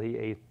 thankfully,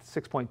 a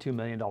 $6.2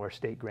 million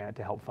state grant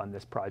to help fund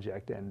this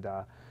project. And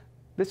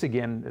this,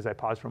 again, as I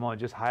pause for a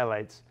moment, just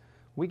highlights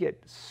we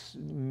get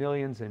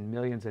millions and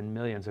millions and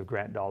millions of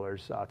grant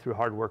dollars through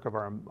hard work of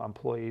our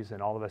employees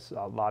and all of us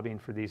lobbying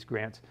for these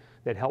grants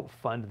that help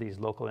fund these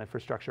local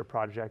infrastructure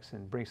projects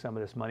and bring some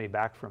of this money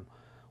back from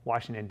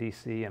Washington,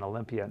 D.C. and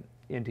Olympia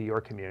into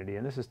your community.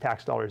 And this is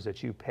tax dollars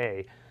that you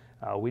pay.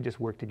 We just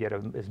work to get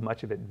as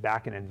much of it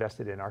back and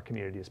invested in our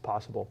community as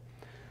possible.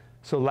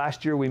 So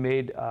last year we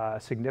made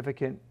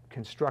significant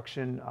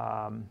construction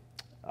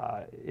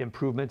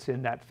improvements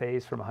in that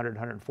phase from 100 to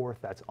 104th.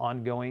 That's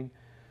ongoing.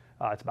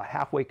 It's about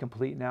halfway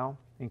complete now,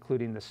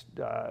 including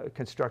the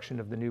construction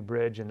of the new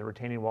bridge and the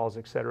retaining walls,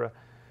 et cetera,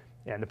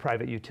 and the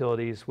private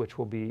utilities, which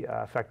will be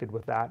affected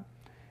with that.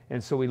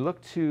 And so we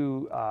look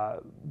to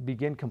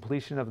begin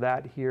completion of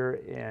that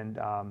here, and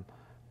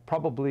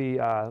probably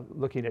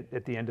looking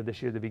at the end of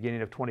this year, the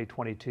beginning of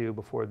 2022,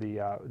 before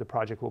the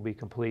project will be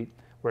complete.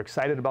 We're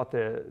excited about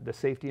the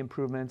safety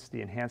improvements,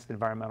 the enhanced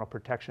environmental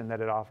protection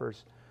that it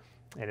offers,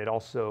 and it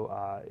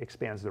also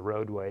expands the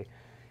roadway.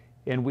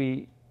 And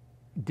we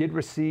did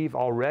receive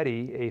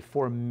already a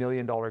 $4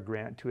 million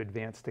grant to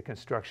advance the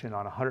construction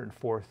on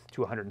 104th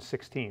to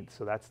 116th.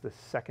 So that's the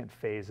second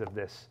phase of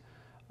this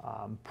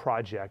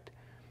project.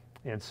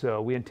 And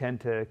so we intend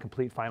to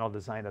complete final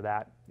design of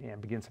that and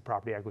begin some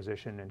property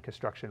acquisition, and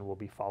construction will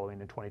be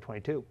following in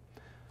 2022.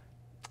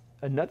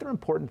 Another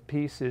important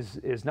piece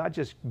is not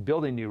just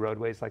building new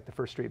roadways like the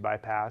First Street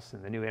bypass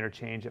and the new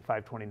interchange at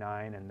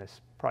 529 and this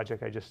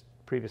project I just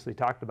previously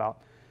talked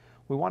about.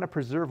 We want to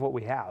preserve what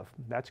we have.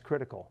 That's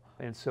critical.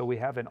 And so we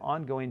have an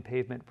ongoing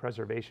pavement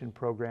preservation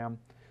program.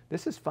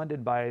 This is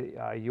funded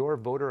by your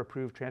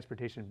voter-approved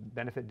Transportation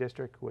Benefit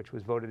District, which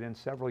was voted in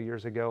several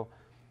years ago.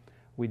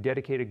 We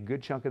dedicate a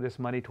good chunk of this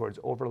money towards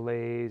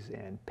overlays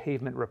and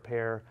pavement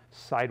repair,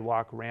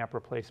 sidewalk ramp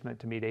replacement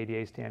to meet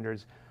ADA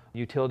standards,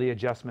 utility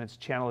adjustments,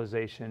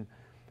 channelization,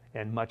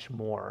 and much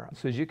more.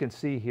 So as you can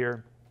see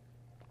here,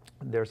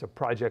 there's a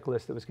project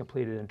list that was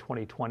completed in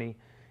 2020,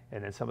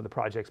 and then some of the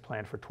projects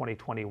planned for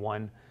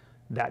 2021.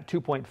 That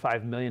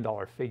 $2.5 million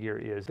figure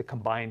is the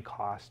combined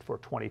cost for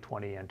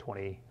 2020 and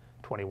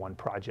 2021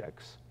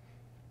 projects.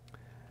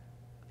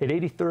 At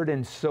 83rd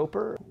and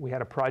Soper, we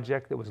had a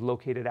project that was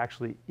located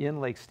actually in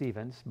Lake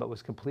Stevens, but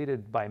was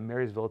completed by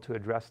Marysville to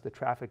address the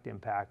traffic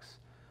impacts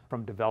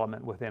from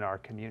development within our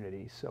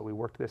community. So we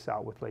worked this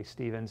out with Lake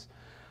Stevens.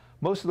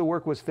 Most of the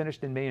work was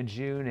finished in May and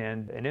June,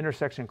 and an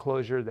intersection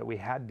closure that we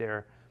had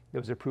there that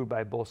was approved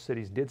by both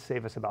cities did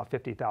save us about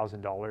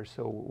 $50,000.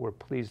 So we're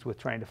pleased with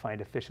trying to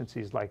find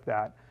efficiencies like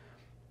that.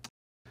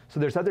 So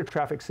there's other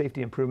traffic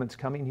safety improvements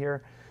coming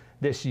here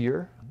this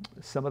year.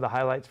 Some of the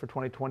highlights for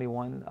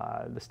 2021,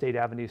 the State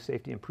Avenue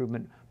Safety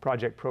Improvement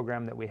Project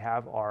program that we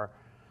have are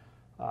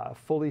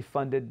fully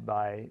funded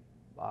by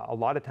a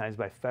lot of times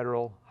by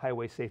federal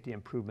highway safety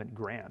improvement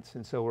grants.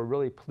 And so we're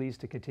really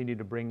pleased to continue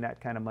to bring that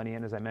kind of money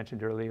in, as I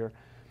mentioned earlier.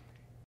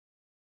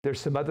 There's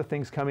some other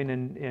things coming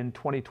in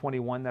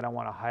 2021 that I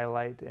want to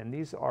highlight, and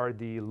these are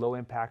the low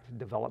impact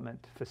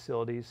development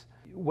facilities.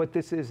 What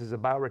this is a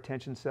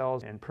bioretention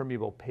cells and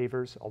permeable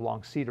pavers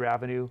along Cedar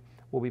Avenue.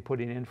 We'll be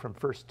putting in from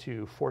 1st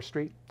to 4th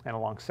Street and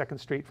along 2nd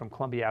Street from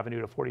Columbia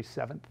Avenue to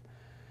 47th.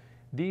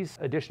 These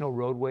additional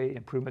roadway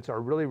improvements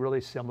are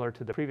really similar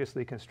to the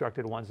previously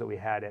constructed ones that we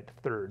had at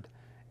 3rd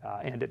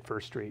and at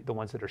 1st Street, the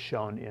ones that are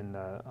shown in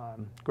the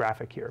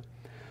graphic here.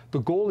 The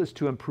goal is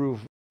to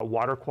improve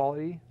water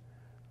quality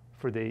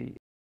for the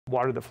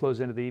water that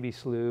flows into the EV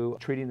Slough,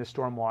 treating the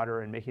storm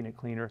water and making it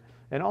cleaner,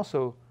 and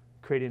also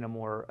creating a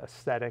more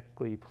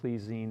aesthetically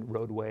pleasing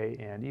roadway,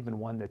 and even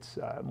one that's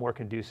more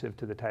conducive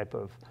to the type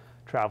of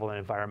travel and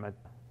environment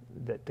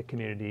that the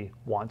community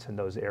wants in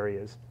those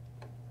areas.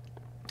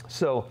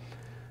 So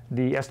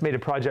the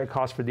estimated project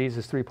cost for these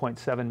is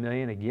 $3.7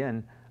 million.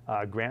 Again,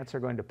 grants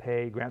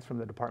from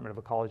the Department of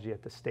Ecology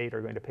at the state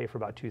are going to pay for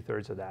about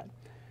 2/3 of that.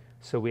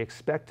 So we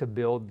expect to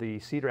build the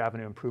Cedar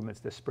Avenue improvements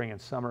this spring and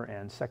summer,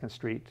 and 2nd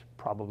Street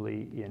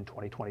probably in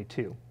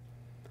 2022.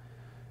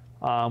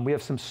 We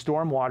have some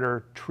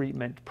stormwater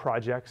treatment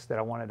projects that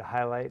I wanted to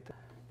highlight.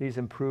 These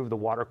improve the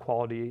water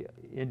quality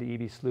into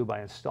EV Slough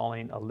by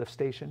installing a lift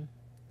station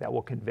that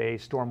will convey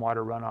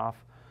stormwater runoff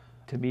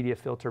to media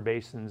filter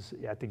basins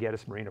at the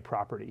Geddes Marina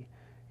property.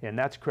 And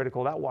that's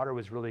critical. That water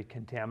was really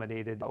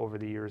contaminated over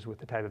the years with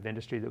the type of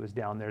industry that was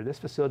down there. This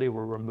facility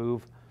will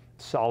remove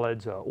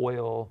solids,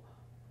 oil,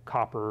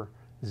 copper,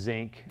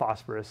 zinc,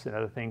 phosphorus, and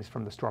other things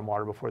from the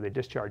stormwater before they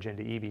discharge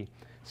into EV.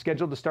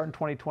 Scheduled to start in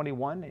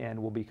 2021 and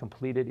will be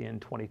completed in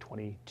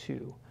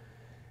 2022.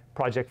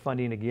 Project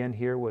funding again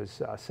here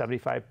was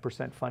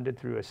 75% funded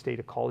through a state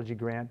ecology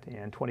grant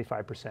and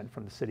 25%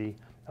 from the city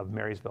of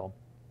Marysville.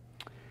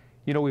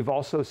 You know, we've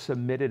also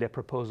submitted a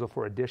proposal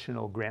for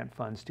additional grant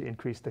funds to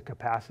increase the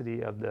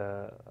capacity of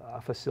the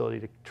facility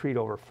to treat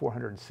over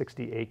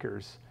 460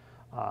 acres,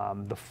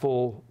 the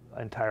full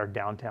entire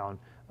downtown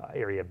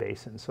area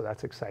basin. So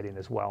that's exciting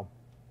as well.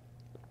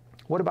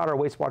 What about our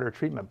wastewater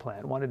treatment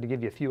plant? Wanted to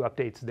give you a few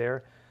updates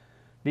there.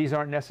 These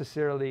aren't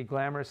necessarily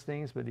glamorous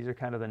things, but these are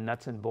kind of the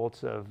nuts and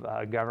bolts of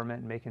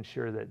government, making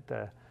sure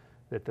that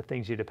the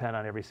things you depend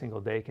on every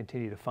single day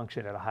continue to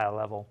function at a high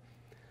level.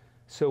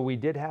 So we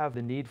did have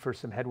the need for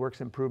some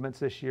headworks improvements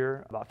this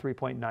year, about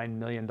 $3.9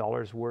 million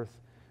worth.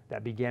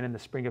 That began in the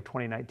spring of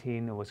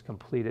 2019 and was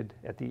completed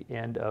at the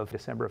end of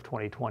December of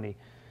 2020.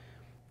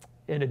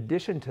 In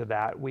addition to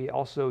that, we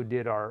also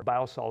did our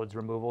biosolids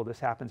removal. This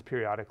happens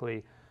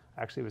periodically.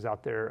 I actually was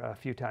out there a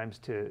few times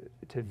to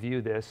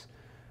view this.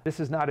 This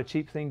is not a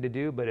cheap thing to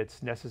do, but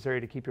it's necessary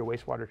to keep your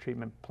wastewater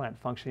treatment plant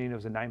functioning. It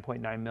was a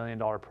 $9.9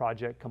 million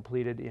project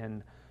completed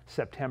in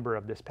September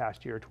of this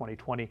past year,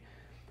 2020.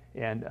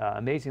 And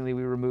amazingly,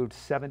 we removed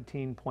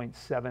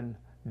 17.7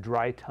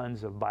 dry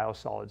tons of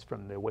biosolids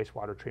from the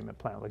wastewater treatment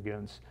plant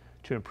lagoons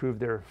to improve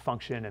their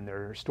function and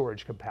their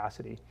storage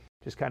capacity.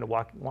 Just kind of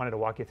wanted to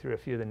walk you through a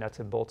few of the nuts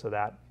and bolts of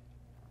that.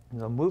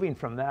 Moving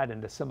from that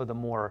into some of the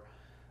more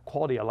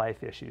quality of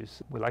life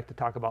issues. We like to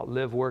talk about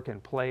live, work,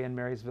 and play in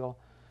Marysville.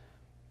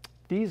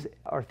 These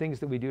are things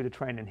that we do to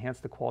try and enhance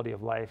the quality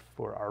of life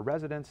for our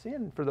residents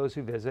and for those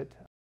who visit.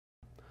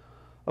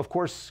 Of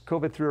course,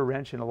 COVID threw a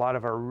wrench in a lot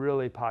of our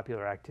really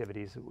popular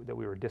activities that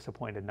we were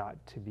disappointed not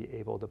to be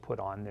able to put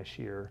on this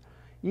year.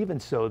 Even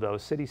so, though,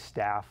 city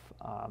staff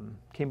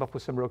came up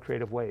with some real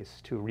creative ways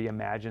to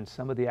reimagine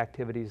some of the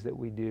activities that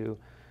we do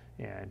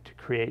and to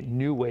create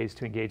new ways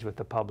to engage with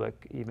the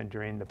public even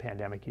during the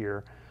pandemic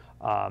year.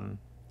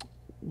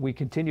 We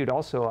continued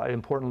also,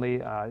 importantly,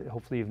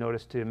 hopefully you've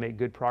noticed, to make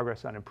good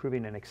progress on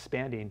improving and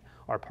expanding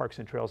our parks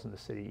and trails in the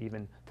city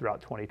even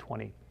throughout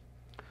 2020.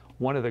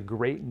 One of the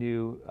great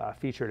new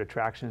featured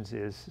attractions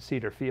is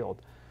Cedar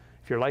Field.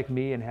 If you're like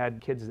me and had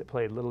kids that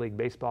played Little League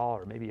Baseball,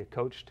 or maybe you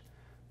coached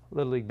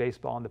Little League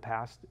Baseball in the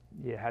past,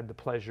 you had the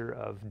pleasure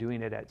of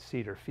doing it at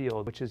Cedar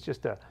Field, which is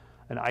just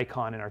an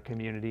icon in our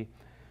community.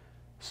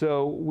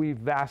 So we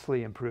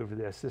vastly improved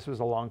this. This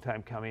was a long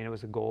time coming. It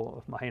was a goal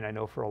of mine, I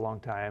know, for a long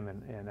time,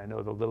 and I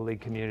know the Little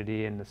League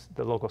community and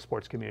the local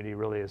sports community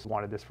really has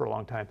wanted this for a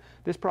long time.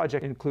 This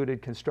project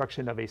included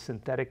construction of a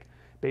synthetic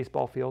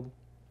baseball field,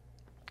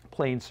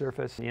 playing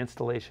surface, the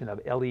installation of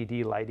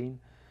LED lighting.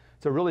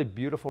 It's a really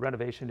beautiful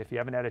renovation. If you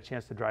haven't had a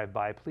chance to drive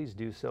by, please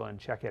do so and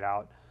check it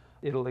out.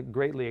 It'll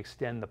greatly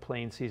extend the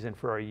playing season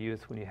for our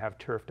youth when you have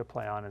turf to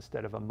play on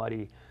instead of a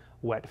muddy,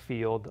 wet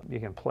field. You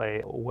can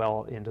play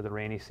well into the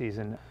rainy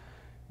season.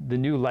 The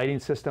new lighting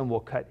system will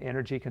cut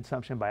energy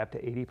consumption by up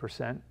to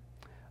 80%.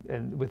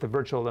 And with the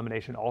virtual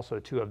elimination also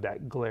too of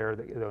that glare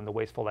and the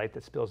wasteful light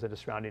that spills into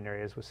surrounding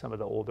areas with some of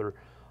the older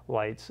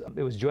lights.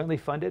 It was jointly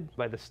funded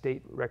by the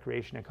State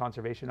Recreation and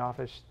Conservation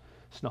Office,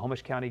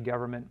 Snohomish County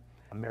Government,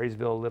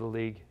 Marysville Little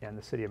League, and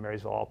the City of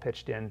Marysville all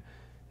pitched in.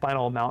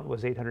 Final amount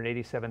was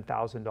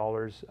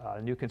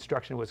 $887,000. New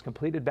construction was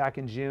completed back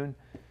in June.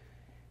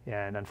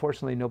 And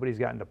unfortunately, nobody's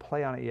gotten to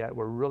play on it yet.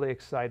 We're really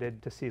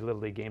excited to see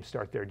Little League games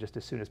start there just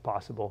as soon as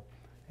possible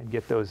and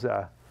get those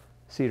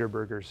cedar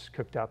burgers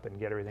cooked up and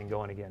get everything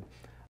going again.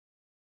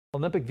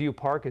 Olympic View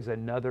Park is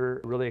another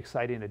really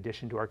exciting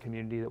addition to our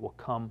community that will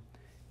come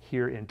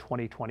here in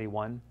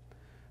 2021.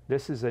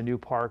 This is a new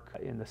park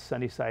in the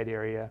Sunnyside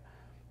area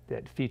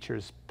that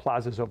features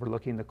plazas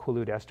overlooking the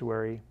Quileute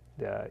Estuary,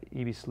 the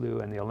Eby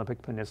Slough, and the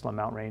Olympic Peninsula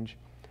mountain range.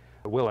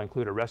 It will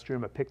include a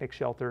restroom, a picnic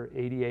shelter,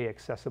 ADA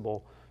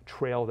accessible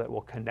trail that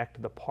will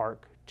connect the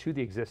park to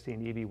the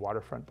existing Eby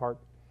waterfront park.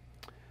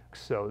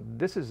 So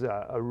this is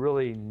a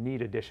really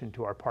neat addition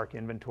to our park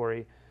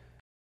inventory.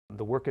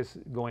 The work is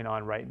going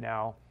on right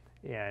now,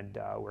 and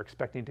we're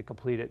expecting to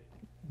complete it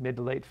mid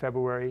to late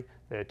February.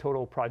 The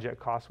total project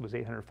cost was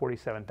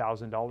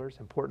 $847,000.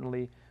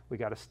 Importantly, we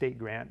got a state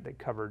grant that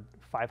covered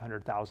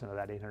 $500,000 of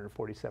that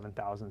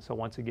 $847,000. So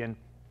once again,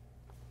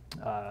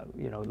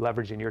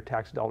 leveraging your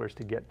tax dollars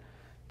to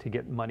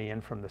get money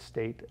in from the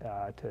state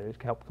to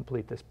help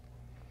complete this.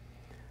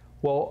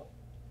 Well,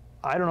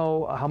 I don't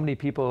know how many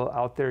people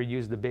out there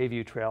use the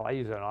Bayview Trail. I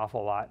use it an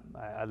awful lot.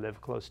 I live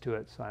close to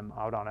it, so I'm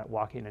out on it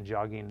walking and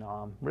jogging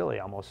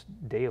really almost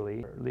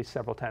daily, or at least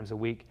several times a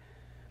week.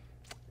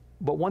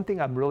 But one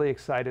thing I'm really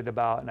excited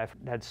about, and I've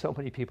had so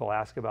many people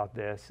ask about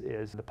this,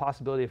 is the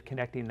possibility of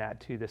connecting that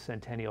to the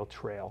Centennial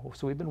Trail.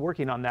 So we've been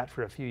working on that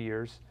for a few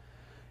years,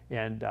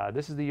 and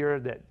this is the year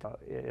that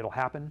it'll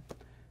happen.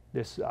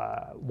 This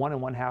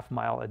 1.5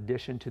 mile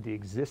addition to the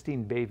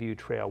existing Bayview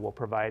Trail will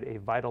provide a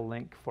vital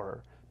link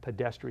for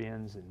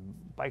pedestrians and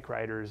bike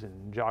riders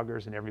and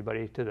joggers and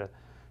everybody to the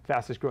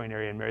fastest growing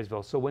area in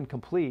Marysville. So when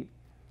complete,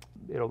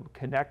 it'll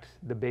connect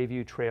the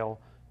Bayview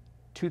Trail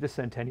to the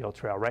Centennial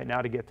Trail. Right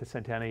now, to get to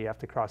Centennial, you have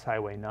to cross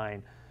Highway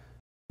 9.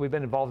 We've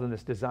been involved in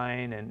this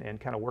design and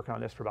kind of working on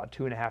this for about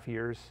 2.5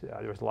 years.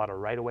 There was a lot of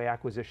right-of-way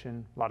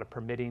acquisition, a lot of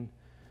permitting.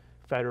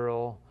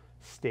 Federal,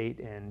 state,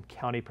 and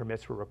county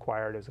permits were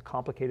required. It was a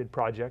complicated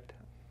project.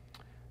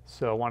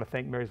 So I want to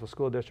thank Marysville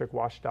School District,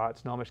 WashDOT,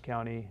 Snohomish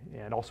County,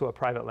 and also a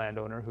private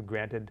landowner who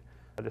granted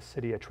the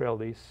city a trail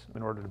lease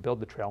in order to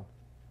build the trail.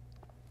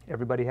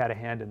 Everybody had a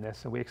hand in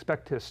this, and we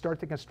expect to start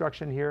the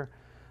construction here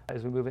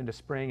as we move into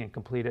spring and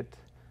complete it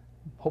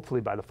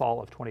hopefully by the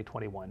fall of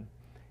 2021.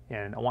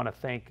 And I want to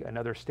thank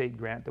another state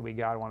grant that we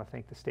got. I want to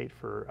thank the state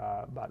for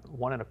about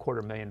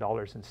 $1.25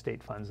 million in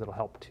state funds that will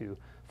help to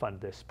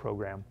fund this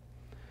program.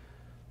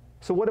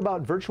 So what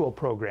about virtual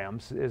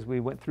programs? As we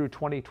went through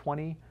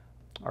 2020,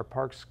 our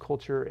Parks,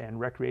 Culture, and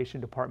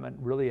Recreation Department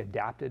really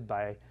adapted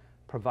by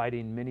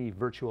providing many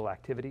virtual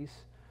activities.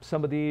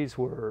 Some of these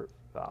were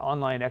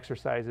online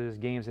exercises,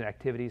 games, and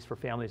activities for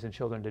families and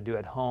children to do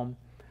at home.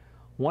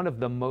 One of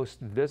the most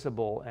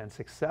visible and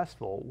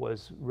successful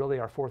was really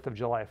our 4th of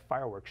July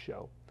fireworks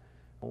show.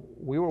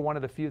 We were one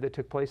of the few that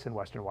took place in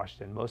Western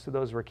Washington. Most of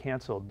those were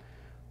canceled.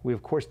 We,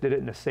 of course, did it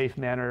in a safe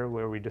manner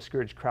where we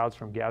discouraged crowds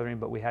from gathering,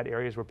 but we had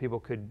areas where people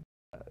could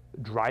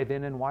drive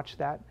in and watch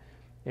that.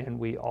 And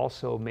we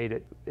also made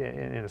it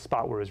in a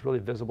spot where it was really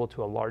visible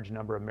to a large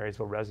number of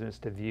Marysville residents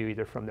to view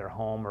either from their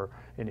home or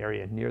an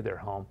area near their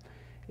home,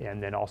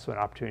 and then also an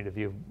opportunity to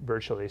view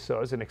virtually. So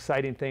it was an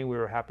exciting thing. We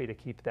were happy to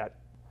keep that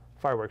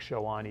fireworks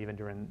show on even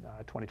during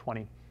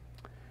 2020.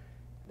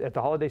 At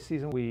the holiday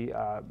season, we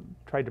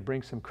tried to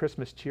bring some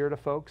Christmas cheer to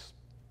folks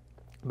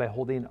by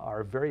holding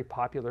our very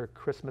popular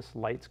Christmas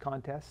lights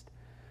contest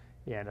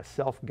and a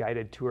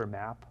self-guided tour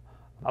map.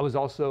 I was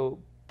also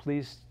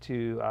pleased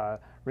to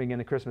ring in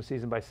the Christmas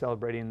season by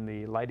celebrating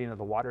the lighting of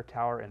the water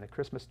tower and the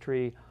Christmas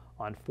tree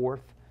on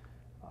 4th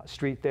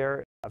Street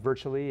there.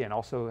 virtually, and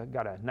also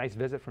got a nice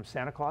visit from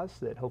Santa Claus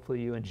that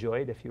hopefully you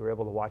enjoyed if you were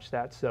able to watch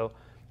that. So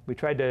we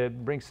tried to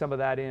bring some of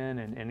that in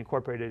and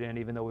incorporate it in,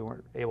 even though we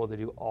weren't able to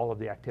do all of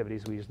the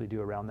activities we usually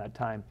do around that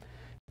time.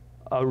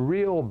 A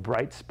real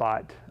bright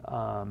spot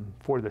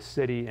for the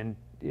city in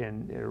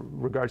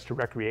regards to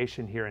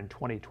recreation here in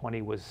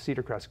 2020 was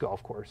Cedar Crest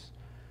Golf Course.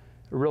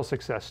 A real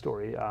success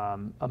story.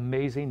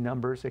 Amazing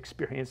numbers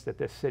experienced at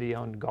this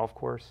city-owned golf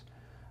course.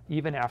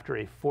 Even after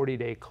a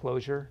 40-day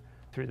closure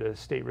through the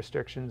state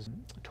restrictions,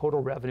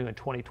 total revenue in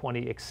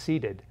 2020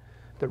 exceeded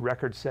the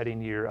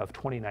record-setting year of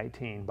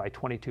 2019 by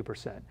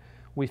 22%.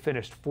 We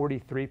finished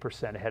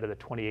 43% ahead of the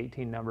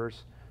 2018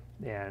 numbers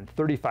and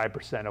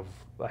 35%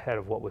 ahead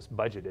of what was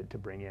budgeted to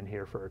bring in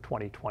here for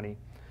 2020.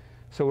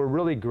 So we're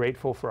really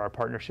grateful for our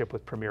partnership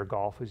with Premier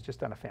Golf, who's just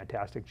done a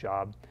fantastic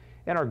job.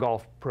 And our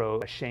golf pro,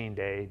 Shane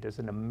Day, does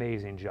an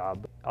amazing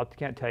job. I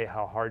can't tell you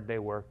how hard they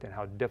worked and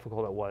how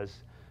difficult it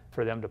was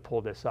for them to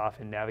pull this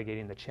off in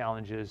navigating the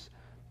challenges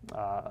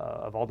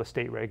of all the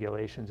state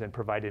regulations and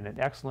providing an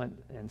excellent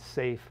and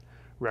safe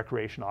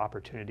recreational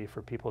opportunity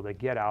for people to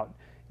get out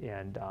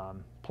and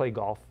play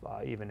golf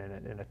even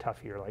in a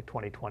tough year like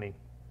 2020.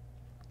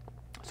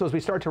 So as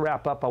we start to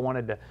wrap up, I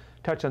wanted to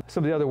touch on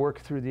some of the other work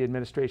through the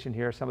administration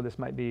here. Some of this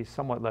might be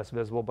somewhat less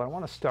visible, but I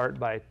want to start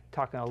by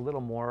talking a little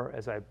more,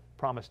 as I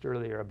promised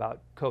earlier, about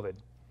COVID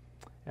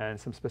and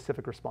some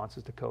specific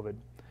responses to COVID.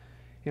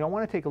 I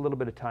want to take a little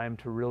bit of time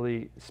to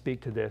really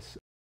speak to this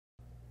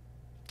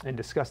and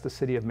discuss the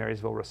city of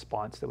Marysville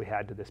response that we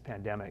had to this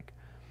pandemic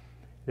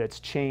that's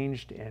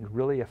changed and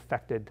really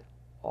affected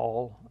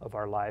all of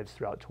our lives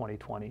throughout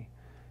 2020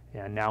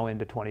 and now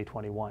into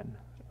 2021.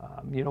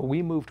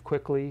 We moved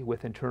quickly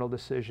with internal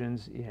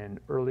decisions in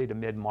early to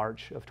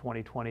mid-March of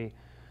 2020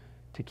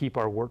 to keep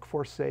our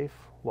workforce safe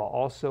while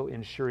also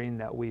ensuring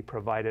that we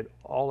provided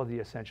all of the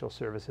essential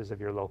services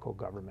of your local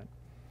government.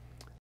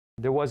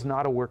 There was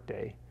not a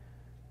workday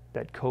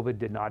that COVID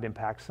did not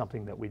impact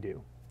something that we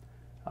do.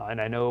 And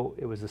I know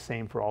it was the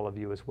same for all of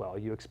you as well.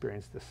 You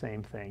experienced the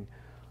same thing.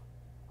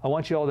 I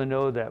want you all to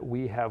know that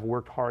we have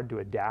worked hard to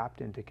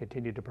adapt and to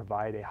continue to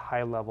provide a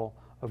high level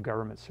of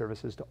government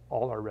services to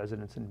all our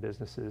residents and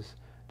businesses,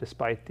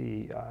 despite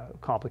the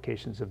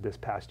complications of this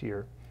past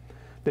year.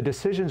 The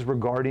decisions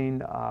regarding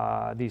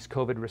these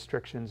COVID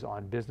restrictions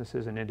on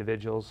businesses and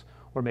individuals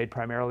were made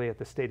primarily at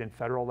the state and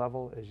federal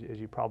level, as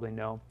you probably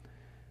know.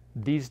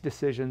 These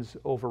decisions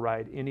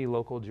override any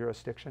local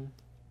jurisdiction.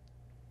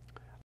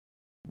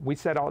 We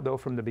set out, though,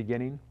 from the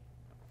beginning,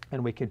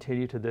 and we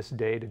continue to this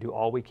day to do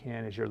all we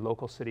can as your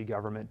local city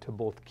government to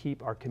both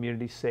keep our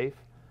community safe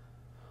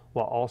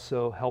while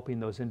also helping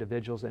those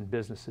individuals and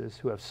businesses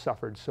who have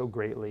suffered so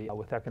greatly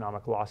with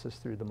economic losses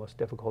through the most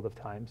difficult of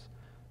times.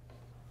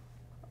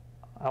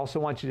 I also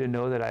want you to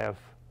know that I have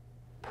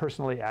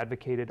personally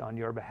advocated on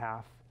your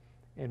behalf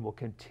and will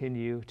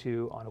continue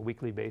to on a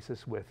weekly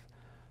basis with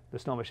the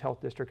Snohomish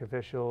Health District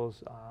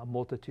officials, a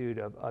multitude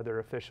of other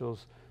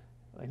officials,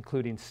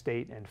 including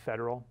state and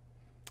federal.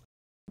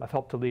 I've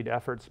helped to lead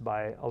efforts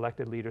by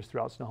elected leaders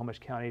throughout Snohomish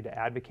County to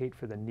advocate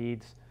for the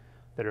needs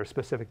that are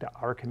specific to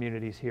our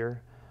communities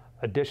here.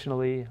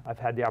 Additionally, I've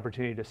had the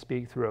opportunity to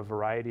speak through a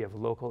variety of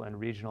local and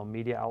regional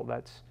media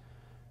outlets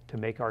to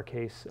make our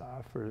case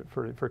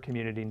for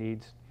community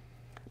needs.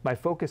 My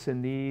focus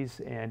in these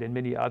and in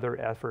many other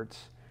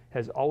efforts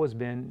has always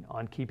been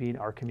on keeping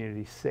our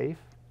community safe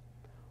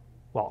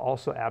while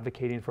also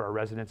advocating for our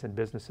residents and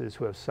businesses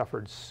who have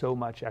suffered so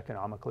much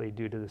economically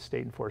due to the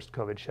state-enforced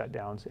COVID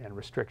shutdowns and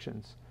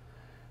restrictions.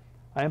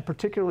 I am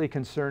particularly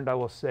concerned, I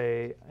will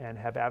say, and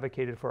have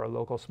advocated for our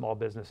local small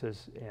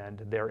businesses and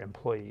their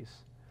employees.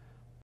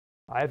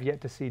 I have yet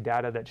to see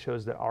data that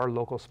shows that our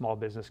local small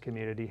business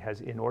community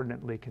has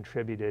inordinately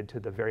contributed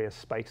to the various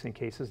spikes in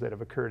cases that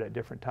have occurred at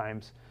different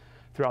times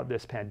throughout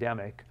this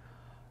pandemic,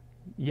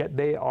 yet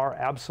they are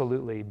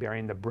absolutely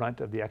bearing the brunt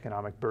of the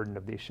economic burden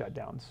of these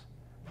shutdowns.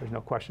 There's no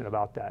question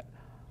about that.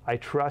 I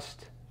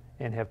trust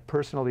and have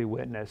personally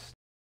witnessed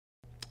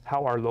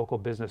how our local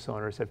business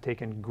owners have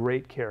taken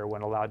great care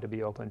when allowed to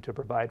be open to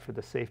provide for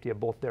the safety of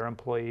both their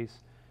employees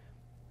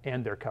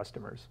and their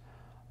customers.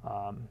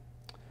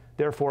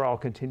 Therefore, I'll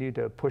continue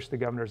to push the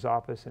governor's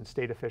office and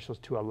state officials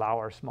to allow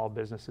our small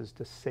businesses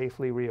to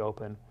safely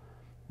reopen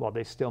while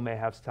they still may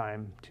have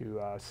time to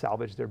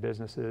salvage their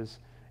businesses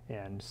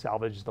and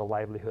salvage the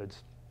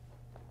livelihoods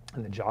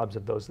and the jobs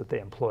of those that they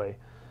employ.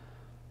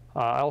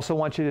 I also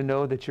want you to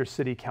know that your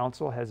city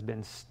council has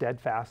been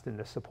steadfast in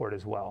this support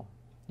as well,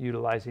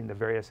 utilizing the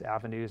various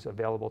avenues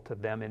available to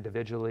them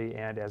individually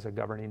and as a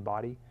governing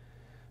body.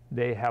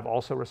 They have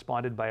also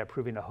responded by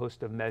approving a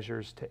host of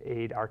measures to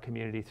aid our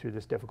community through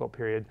this difficult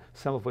period,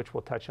 some of which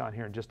we'll touch on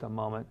here in just a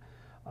moment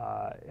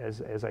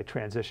as I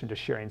transition to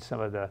sharing some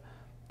of the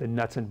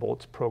nuts and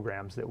bolts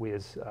programs that we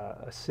as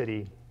a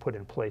city put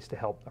in place to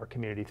help our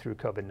community through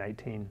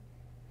COVID-19.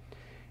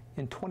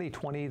 In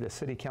 2020, the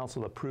City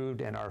Council approved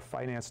and our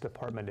Finance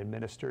Department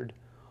administered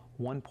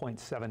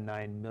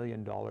 $1.79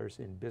 million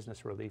in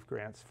business relief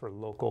grants for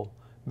local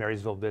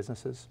Marysville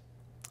businesses.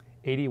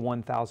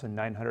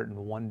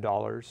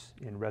 $81,901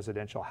 in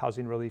residential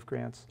housing relief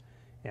grants,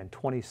 and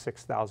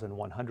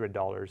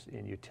 $26,100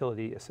 in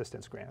utility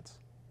assistance grants.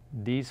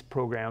 These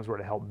programs were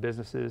to help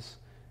businesses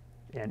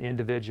and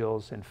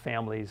individuals and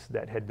families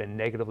that had been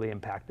negatively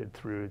impacted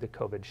through the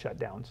COVID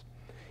shutdowns.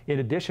 In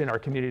addition, our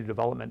community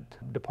development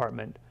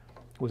department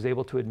was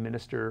able to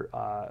administer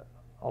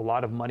a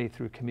lot of money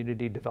through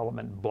community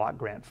development block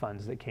grant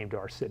funds that came to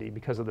our city.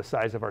 Because of the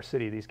size of our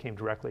city, these came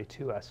directly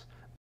to us.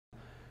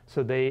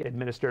 So they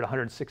administered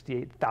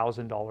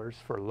 $168,000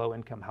 for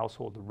low-income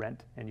household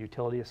rent and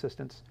utility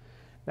assistance,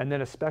 and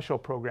then a special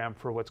program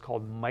for what's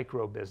called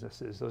micro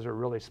businesses. Those are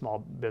really small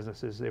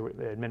businesses. They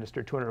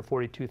administered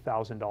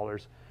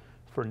 $242,000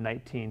 for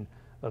 19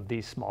 of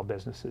these small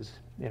businesses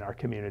in our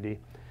community.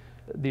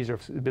 These are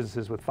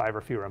businesses with 5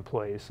 or fewer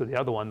employees. So the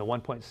other one, the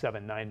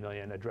 $1.79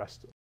 million,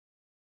 addressed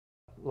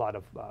a lot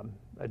of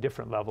a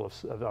different level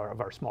of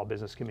our small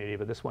business community,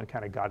 but this one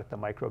kind of got at the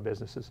micro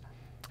businesses.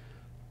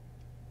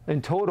 In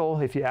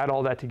total, if you add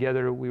all that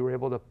together, we were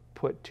able to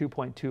put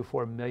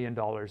 $2.24 million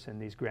in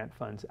these grant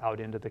funds out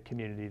into the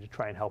community to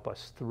try and help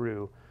us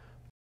through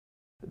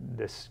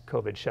this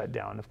COVID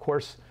shutdown. Of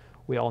course,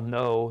 we all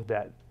know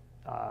that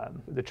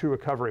the true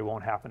recovery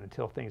won't happen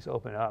until things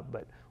open up,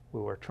 but we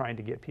were trying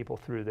to get people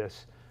through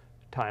this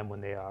time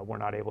when they were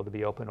not able to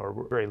be open or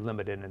were very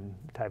limited in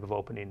the type of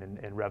opening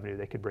and revenue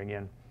they could bring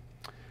in.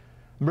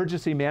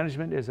 Emergency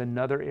management is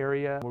another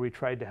area where we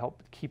tried to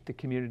help keep the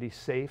community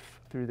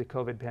safe through the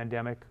COVID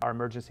pandemic. Our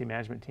emergency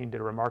management team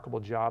did a remarkable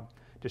job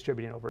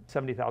distributing over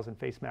 70,000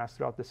 face masks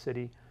throughout the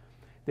city.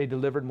 They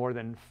delivered more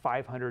than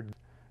 500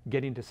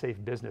 Getting to Safe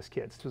business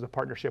kits. This was a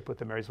partnership with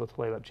the Marysville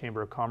Tulalip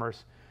Chamber of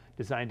Commerce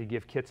designed to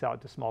give kits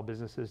out to small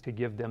businesses to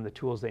give them the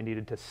tools they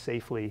needed to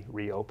safely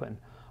reopen.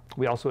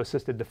 We also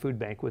assisted the food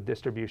bank with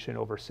distribution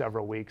over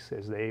several weeks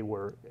as they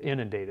were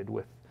inundated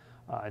with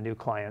new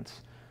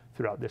clients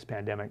throughout this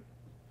pandemic.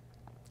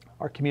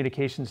 Our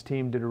communications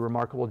team did a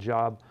remarkable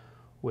job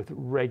with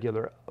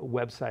regular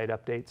website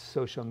updates,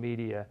 social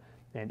media,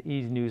 and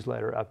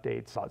e-newsletter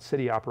updates about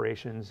city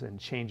operations and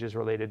changes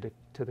related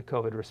to the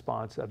COVID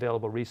response,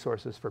 available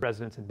resources for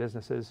residents and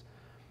businesses.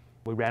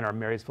 We ran our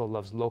Marysville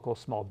Loves Local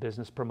small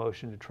business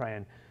promotion to try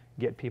and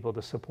get people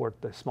to support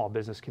the small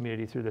business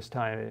community through this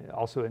time. It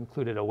also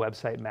included a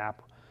website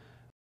map,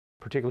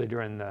 particularly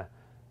during the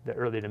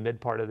early to mid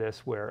part of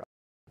this, where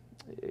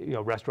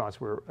restaurants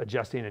were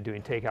adjusting and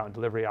doing takeout and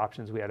delivery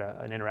options. We had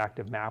an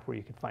interactive map where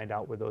you could find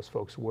out where those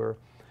folks were.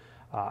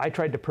 I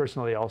tried to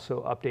personally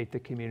also update the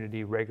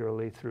community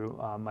regularly through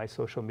my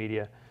social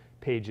media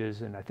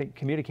pages, and I think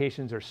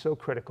communications are so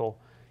critical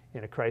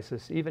in a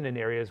crisis, even in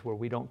areas where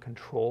we don't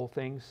control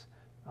things.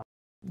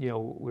 We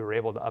were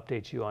able to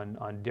update you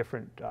on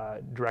different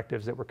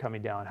directives that were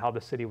coming down, how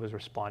the city was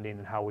responding,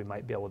 and how we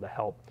might be able to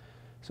help.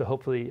 So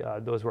hopefully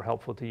those were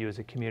helpful to you as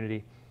a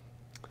community.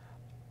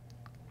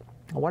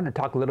 I wanted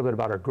to talk a little bit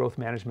about our growth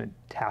management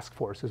task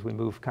force as we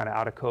move kind of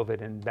out of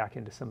COVID and back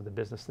into some of the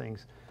business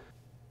things.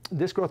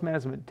 This growth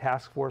management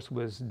task force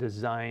was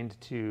designed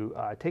to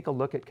take a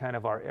look at kind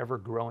of our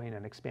ever-growing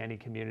and expanding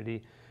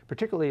community,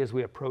 particularly as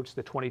we approach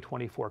the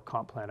 2024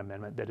 comp plan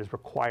amendment that is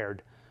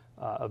required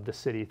of the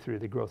city through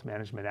the Growth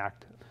Management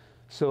Act.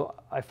 So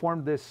I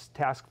formed this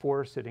task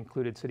force. It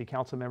included city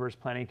council members,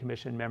 planning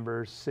commission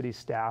members, city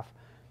staff,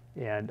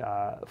 and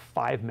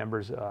 5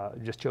 members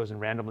just chosen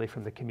randomly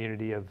from the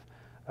community of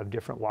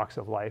different walks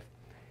of life.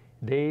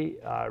 They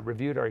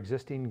reviewed our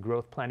existing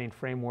growth planning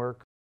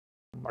framework,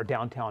 our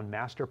downtown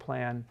master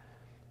plan,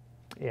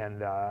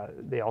 and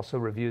they also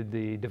reviewed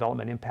the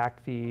development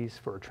impact fees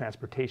for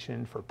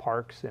transportation, for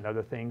parks, and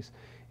other things,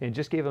 and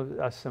just gave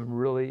us some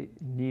really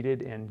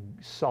needed and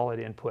solid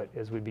input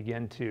as we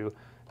begin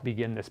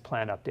this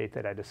plan update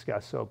that I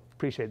discussed. So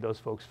appreciate those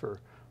folks for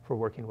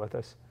working with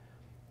us.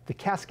 The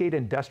Cascade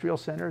Industrial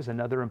Center is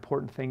another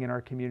important thing in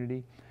our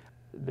community.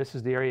 This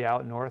is the area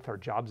out north, our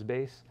jobs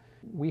base.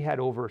 We had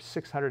over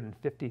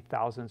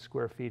 650,000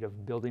 square feet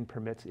of building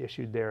permits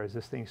issued there as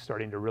this thing's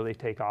starting to really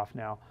take off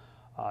now.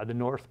 The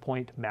North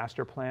Point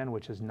Master Plan,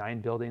 which is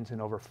 9 buildings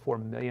and over 4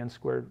 million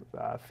square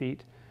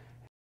feet,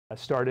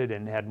 started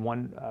and had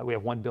we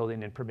have 1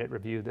 building in permit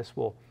review. This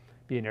will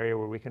be an area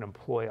where we can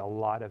employ a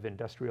lot of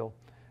industrial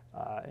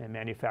and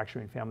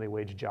manufacturing family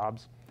wage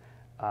jobs.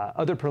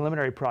 Other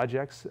preliminary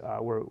projects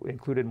were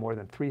included more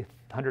than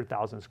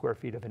 300,000 square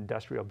feet of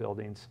industrial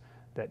buildings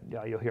that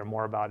you'll hear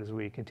more about as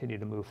we continue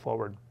to move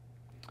forward.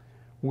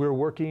 We're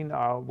working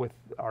with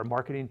our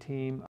marketing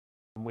team.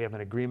 We have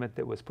an agreement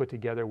that was put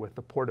together with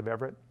the Port of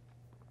Everett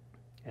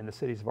and the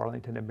cities of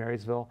Arlington and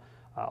Marysville.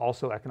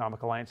 Also,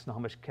 Economic Alliance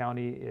Snohomish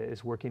County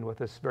is working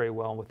with us very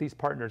well. And with these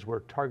partners,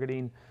 we're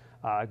targeting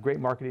great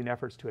marketing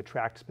efforts to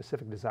attract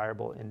specific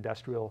desirable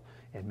industrial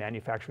and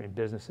manufacturing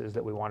businesses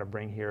that we want to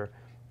bring here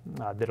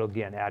that'll,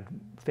 again, add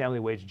family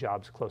wage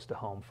jobs close to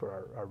home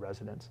for our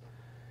residents.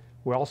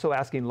 We're also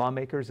asking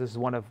lawmakers, this is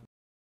one of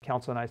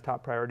Council and I's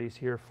top priorities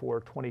here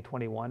for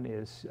 2021,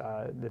 is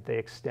that they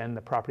extend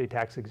the property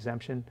tax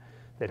exemption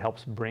that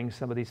helps bring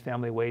some of these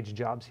family wage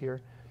jobs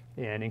here.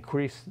 and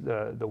increase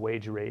the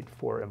wage rate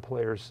for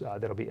employers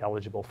that'll be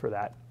eligible for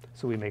that.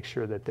 So we make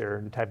sure that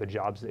they're the type of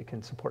jobs that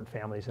can support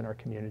families in our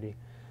community.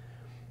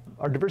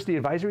 Our Diversity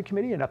Advisory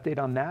Committee, an update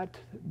on that.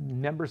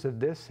 Members of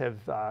this have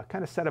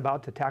kind of set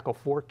about to tackle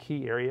 4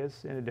 key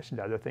areas in addition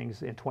to other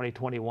things in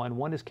 2021.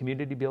 One is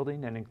community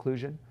building and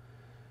inclusion.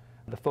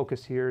 The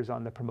focus here is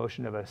on the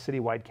promotion of a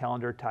citywide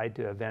calendar tied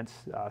to events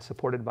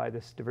supported by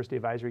this Diversity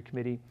Advisory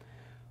Committee.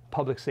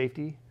 Public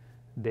safety.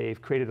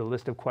 They've created a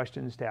list of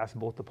questions to ask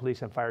both the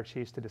police and fire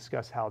chiefs to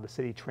discuss how the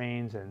city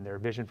trains and their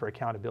vision for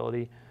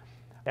accountability.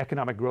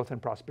 Economic growth and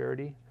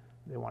prosperity.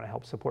 They want to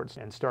help support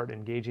and start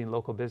engaging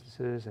local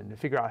businesses and to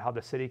figure out how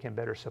the city can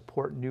better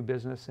support new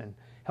business and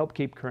help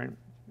keep current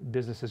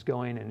businesses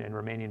going and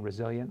remaining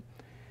resilient.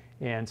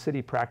 And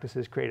city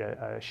practices create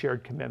a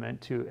shared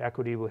commitment to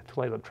equity with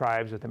Tulalip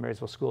tribes, with the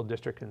Marysville School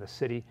District and the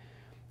city.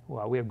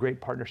 Well, we have great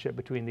partnership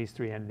between these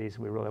 3 entities.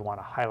 We really want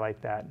to highlight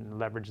that and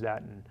leverage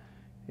that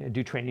and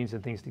do trainings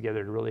and things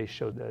together to really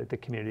show the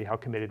community how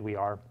committed we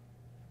are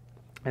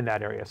in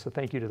that area. So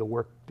thank you to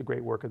the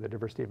great work of the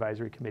Diversity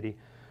Advisory Committee.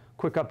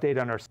 Quick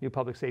update on our new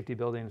public safety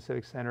building and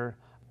civic center.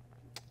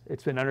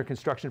 It's been under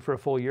construction for a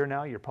full year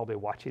now. You're probably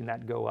watching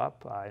that go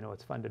up. I know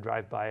it's fun to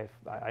drive by.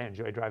 I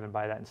enjoy driving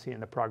by that and seeing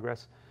the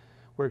progress.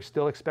 We're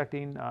still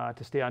expecting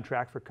to stay on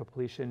track for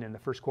completion in the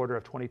first quarter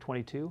of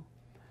 2022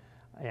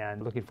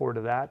 and looking forward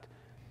to that.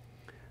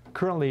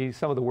 Currently,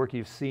 some of the work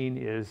you've seen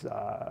is,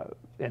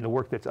 and the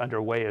work that's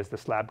underway is the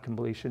slab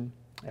completion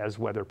as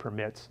weather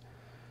permits.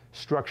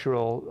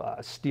 Structural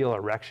steel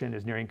erection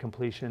is nearing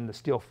completion. The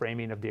steel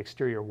framing of the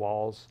exterior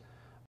walls.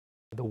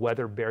 The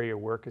weather barrier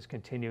work is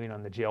continuing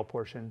on the jail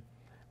portion,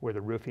 where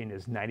the roofing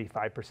is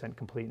 95%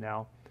 complete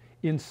now.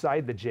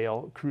 Inside the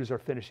jail, crews are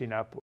finishing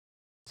up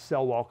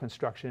cell wall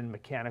construction,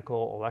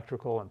 mechanical,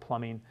 electrical, and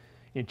plumbing.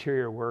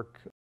 Interior work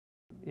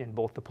in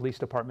both the police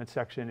department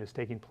section is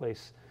taking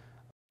place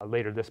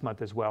later this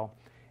month as well.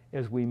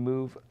 As we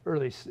move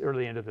early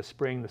into the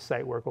spring, the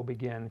site work will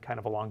begin kind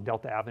of along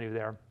Delta Avenue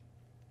there,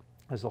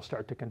 as they'll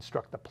start to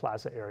construct the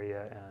plaza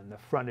area and the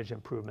frontage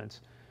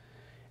improvements.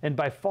 And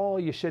by fall,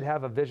 you should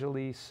have a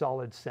visually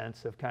solid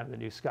sense of kind of the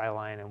new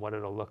skyline and what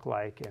it'll look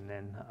like, and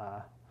then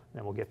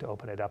we'll get to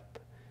open it up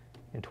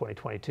in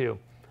 2022.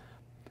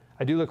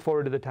 I do look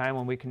forward to the time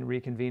when we can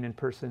reconvene in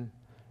person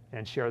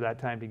and share that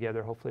time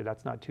together. Hopefully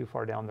that's not too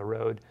far down the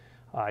road.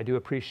 I do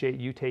appreciate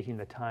you taking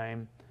the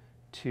time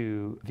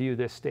to view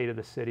this state of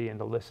the city and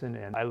to listen,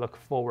 and I look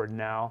forward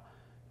now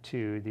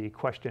to the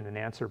question and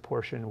answer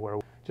portion where,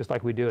 just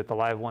like we do at the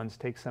live ones,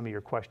 take some of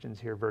your questions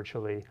here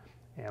virtually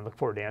and look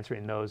forward to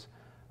answering those.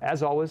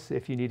 As always,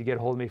 if you need to get a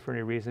hold of me for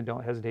any reason,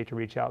 don't hesitate to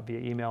reach out via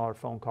email or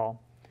phone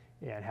call,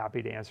 and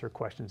happy to answer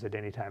questions at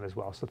any time as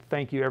well. So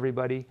thank you,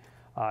 everybody.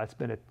 It's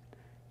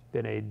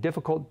been a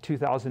difficult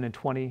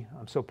 2020.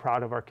 I'm so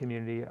proud of our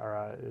community.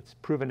 It's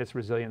proven its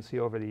resiliency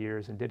over the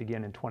years and did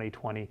again in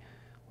 2020.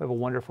 We have a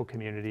wonderful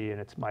community, and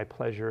it's my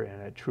pleasure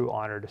and a true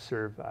honor to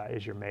serve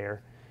as your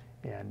mayor.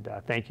 And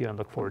thank you, and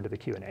look forward to the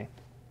Q&A.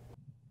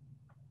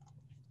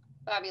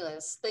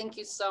 Fabulous. Thank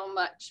you so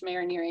much,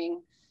 Mayor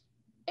Nehring.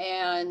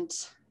 And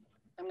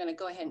I'm going to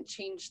go ahead and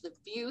change the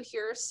view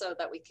here so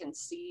that we can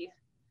see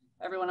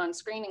everyone on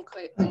screen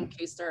in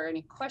case there are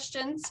any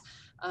questions.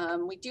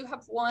 We do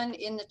have one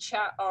in the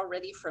chat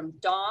already from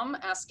Dom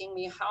asking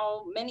me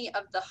how many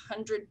of the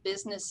 100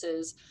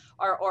 businesses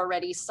are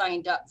already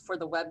signed up for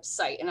the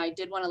website. And I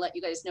did want to let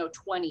you guys know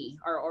 20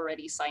 are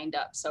already signed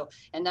up. So,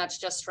 and that's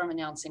just from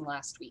announcing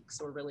last week.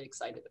 So we're really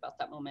excited about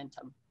that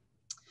momentum.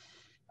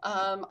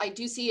 I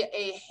do see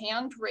a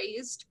hand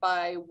raised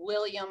by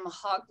William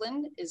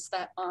Hogland. Is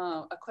that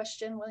a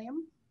question,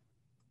 William?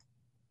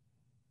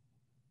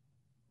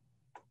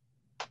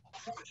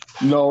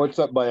 No, it's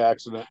up by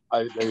accident.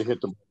 I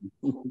hit the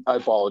button. I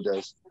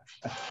apologize.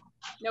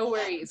 No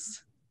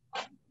worries.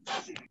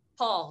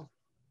 Paul.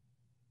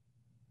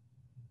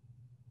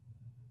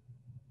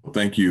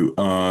 Thank you.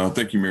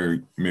 Thank you,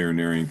 Mayor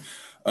Nehring.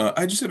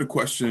 I just had a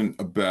question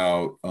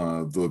about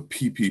the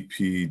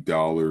PPP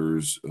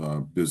dollars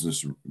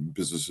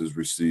businesses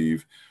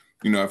receive.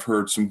 You know, I've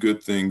heard some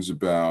good things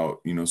about,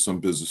 you know, some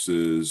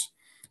businesses,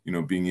 you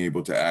know, being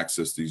able to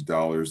access these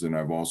dollars. And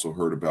I've also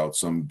heard about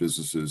some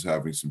businesses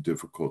having some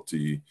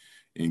difficulty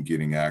in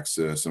getting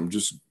access. I'm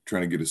just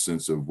trying to get a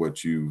sense of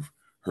what you've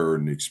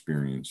heard and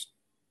experienced.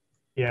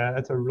 Yeah,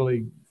 that's a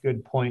really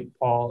good point,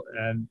 Paul.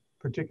 And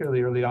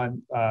particularly early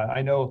on,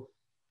 I know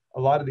a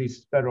lot of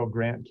these federal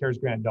CARES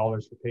grant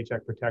dollars for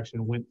Paycheck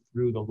Protection went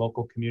through the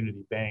local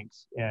community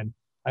banks. And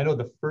I know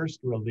the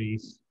first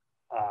release,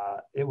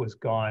 it was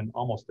gone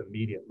almost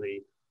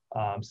immediately.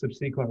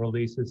 Subsequent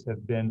releases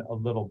have been a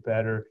little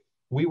better.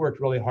 We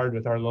worked really hard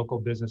with our local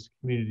business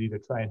community to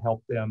try and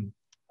help them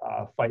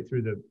fight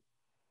through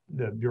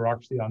the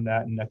bureaucracy on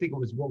that. And I think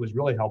what was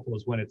really helpful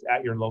is when it's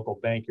at your local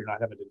bank, you're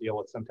not having to deal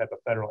with some type of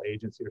federal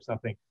agency or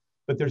something.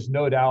 But there's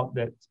no doubt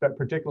that,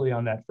 particularly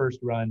on that first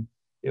run,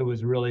 it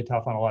was really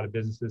tough on a lot of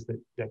businesses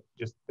that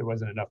just there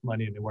wasn't enough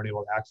money and they weren't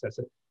able to access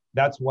it.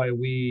 That's why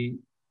we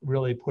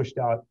really pushed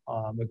out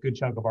a good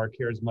chunk of our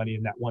CARES money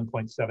in that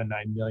 1.79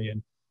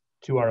 million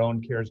to our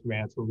own CARES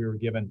grants, where we were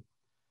given,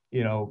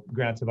 you know,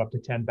 grants of up to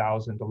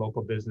 10,000 to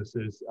local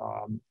businesses,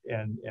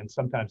 and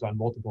sometimes on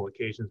multiple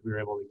occasions we were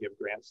able to give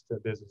grants to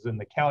businesses. And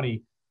the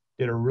county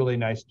did a really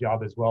nice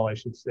job as well, I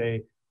should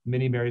say.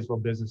 Many Marysville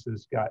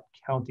businesses got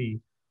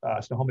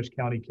Snohomish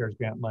County CARES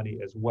grant money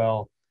as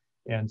well.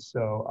 And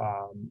so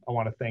I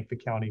want to thank the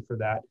county for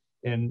that.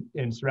 And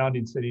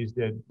surrounding cities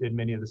did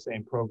many of the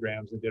same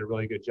programs and did a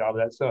really good job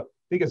of that. So I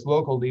think as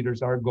local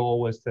leaders, our goal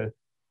was to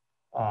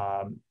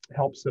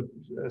help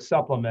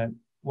supplement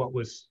what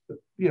was,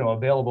 you know,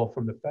 available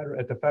from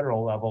at the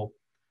federal level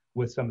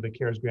with some of the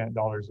CARES grant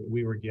dollars that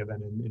we were given.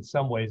 And in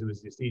some ways, it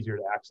was just easier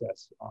to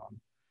access.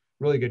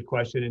 Really good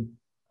question.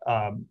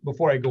 And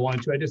before I go on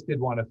to, I just did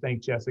want to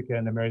thank Jessica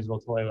and the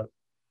Marysville Tulalip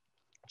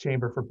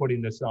Chamber for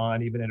putting this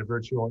on, even in a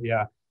virtual.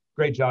 Yeah,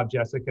 great job,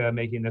 Jessica,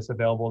 making this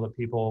available to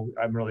people.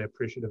 I'm really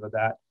appreciative of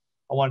that.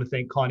 I want to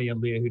thank Connie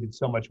and Leah, who did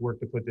so much work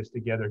to put this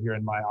together here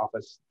in my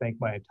office. Thank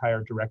my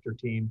entire director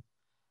team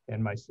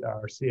and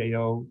our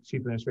CAO,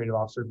 Chief Administrative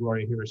Officer,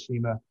 Gloria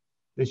Hiroshima.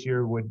 This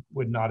year would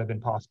not have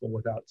been possible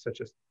without such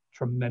a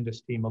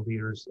tremendous team of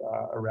leaders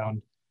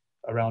around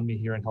me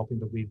here and helping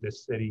to lead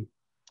this city.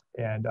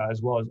 And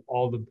as well as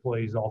all the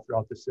employees all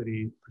throughout the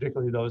city,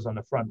 particularly those on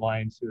the front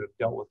lines who have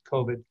dealt with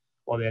COVID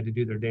while they had to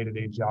do their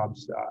day-to-day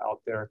jobs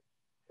out there.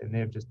 And they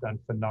have just done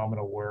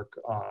phenomenal work.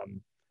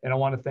 And I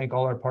want to thank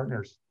all our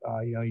partners.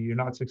 You know, you're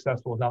not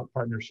successful without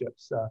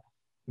partnerships.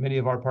 Many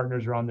of our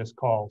partners are on this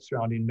call,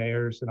 surrounding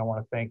mayors, and I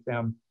want to thank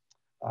them,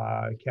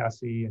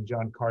 Cassie and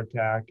John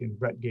Kartak and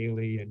Brett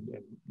Gailey and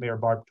Mayor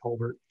Barb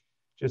Tolbert.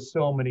 Just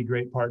so many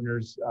great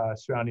partners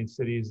surrounding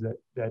cities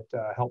that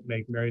help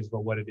make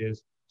Marysville what it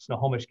is.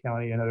 Snohomish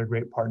County, another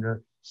great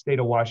partner, state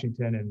of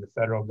Washington, and the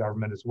federal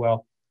government as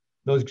well.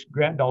 Those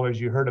grant dollars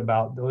you heard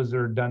about, those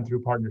are done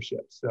through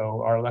partnerships.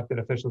 So our elected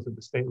officials at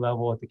the state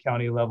level, at the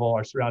county level,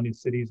 our surrounding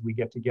cities, we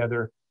get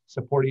together,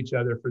 support each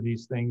other for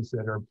these things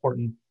that are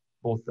important,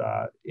 both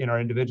in our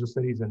individual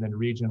cities and then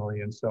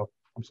regionally. And so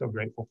I'm so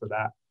grateful for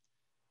that.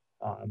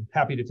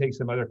 Happy to take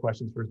some other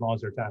questions for as long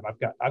as there's time.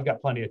 I've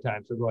got plenty of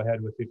time, so go ahead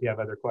with if you have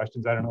other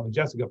questions. I don't know,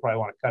 Jessica probably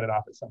want to cut it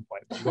off at some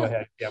point, but go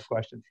ahead if you have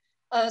questions.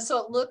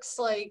 So it looks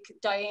like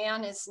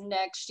Diane is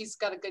next. She's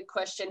got a good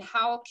question.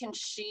 How can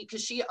she,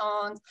 because she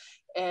owns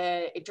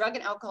a drug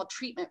and alcohol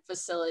treatment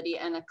facility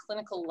and a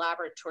clinical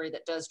laboratory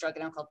that does drug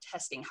and alcohol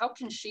testing. How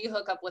can she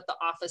hook up with the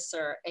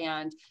officer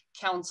and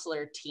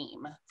counselor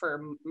team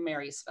for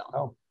Marysville?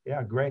 Oh,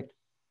 yeah, great.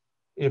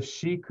 If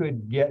she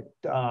could get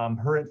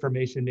her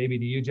information maybe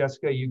to you,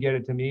 Jessica, you get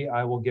it to me,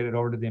 I will get it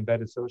over to the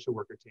embedded social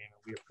worker team.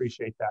 We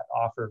appreciate that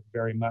offer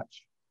very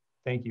much.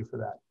 Thank you for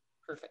that.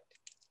 Perfect.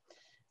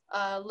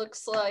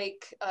 Looks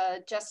like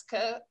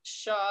Jessica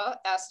Shaw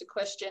asked a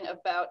question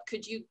about,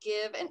 could you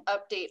give an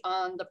update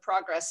on the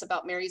progress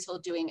about Marysville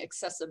doing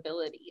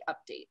accessibility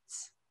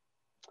updates?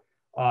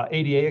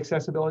 ADA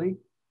accessibility?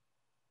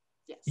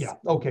 Yes. Yeah,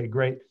 okay,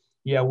 great.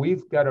 Yeah,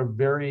 we've got a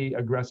very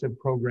aggressive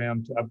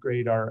program to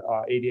upgrade our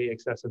ADA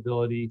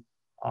accessibility.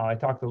 I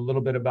talked a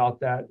little bit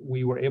about that.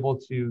 We were able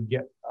to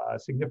get a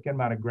significant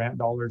amount of grant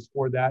dollars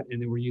for that,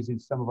 and then we're using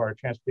some of our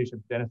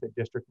transportation benefit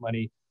district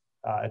money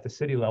at the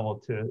city level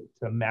to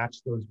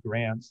match those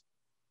grants.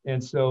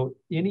 And so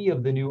any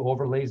of the new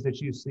overlays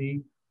that you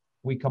see,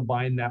 we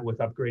combine that with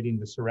upgrading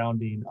the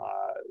surrounding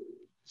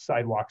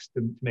sidewalks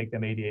to make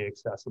them ADA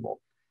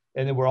accessible.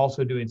 And then we're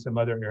also doing some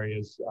other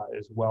areas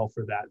as well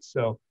for that.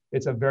 So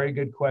it's a very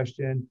good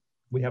question.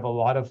 We have a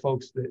lot of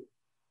folks that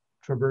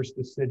traverse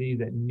the city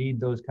that need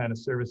those kind of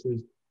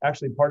services.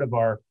 Actually, part of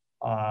our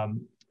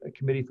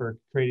committee for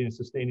creating and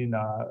sustaining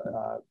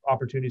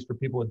opportunities for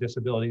people with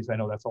disabilities, I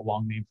know that's a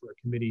long name for a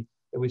committee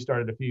that we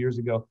started a few years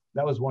ago.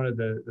 That was one of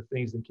the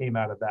things that came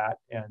out of that,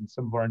 and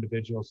some of our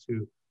individuals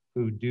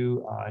who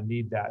do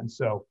need that. And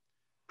so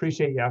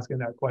appreciate you asking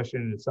that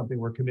question, and it's something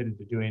we're committed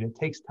to doing. It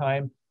takes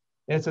time,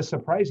 and it's a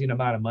surprising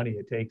amount of money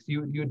it takes.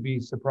 You'd be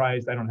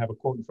surprised, I don't have a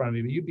quote in front of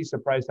me, but you'd be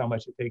surprised how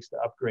much it takes to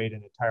upgrade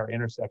an entire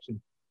intersection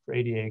for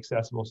ADA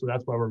accessible. So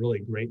that's why we're really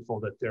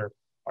grateful that there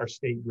are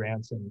state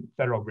grants and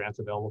federal grants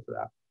available for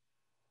that.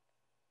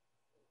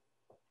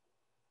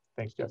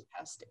 Thanks, Jess.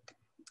 Fantastic.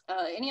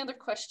 Any other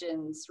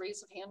questions?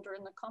 Raise a hand or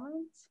in the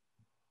comments.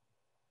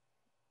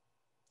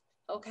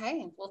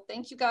 Okay, well,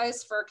 thank you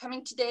guys for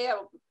coming today. A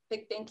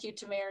big thank you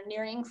to Mayor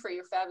Nehring for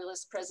your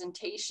fabulous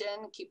presentation,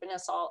 keeping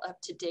us all up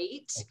to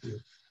date. Thank you.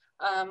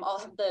 I'll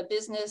have the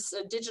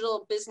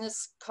digital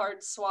business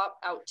card swap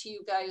out to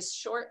you guys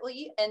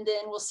shortly. And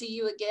then we'll see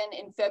you again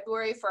in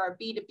February for our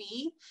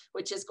B2B,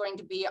 which is going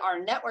to be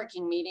our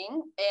networking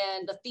meeting.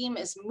 And the theme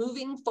is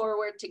moving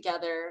forward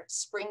together,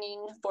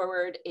 springing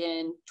forward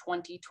in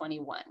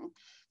 2021.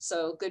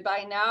 So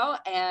goodbye now,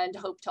 and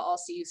hope to all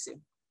see you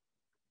soon.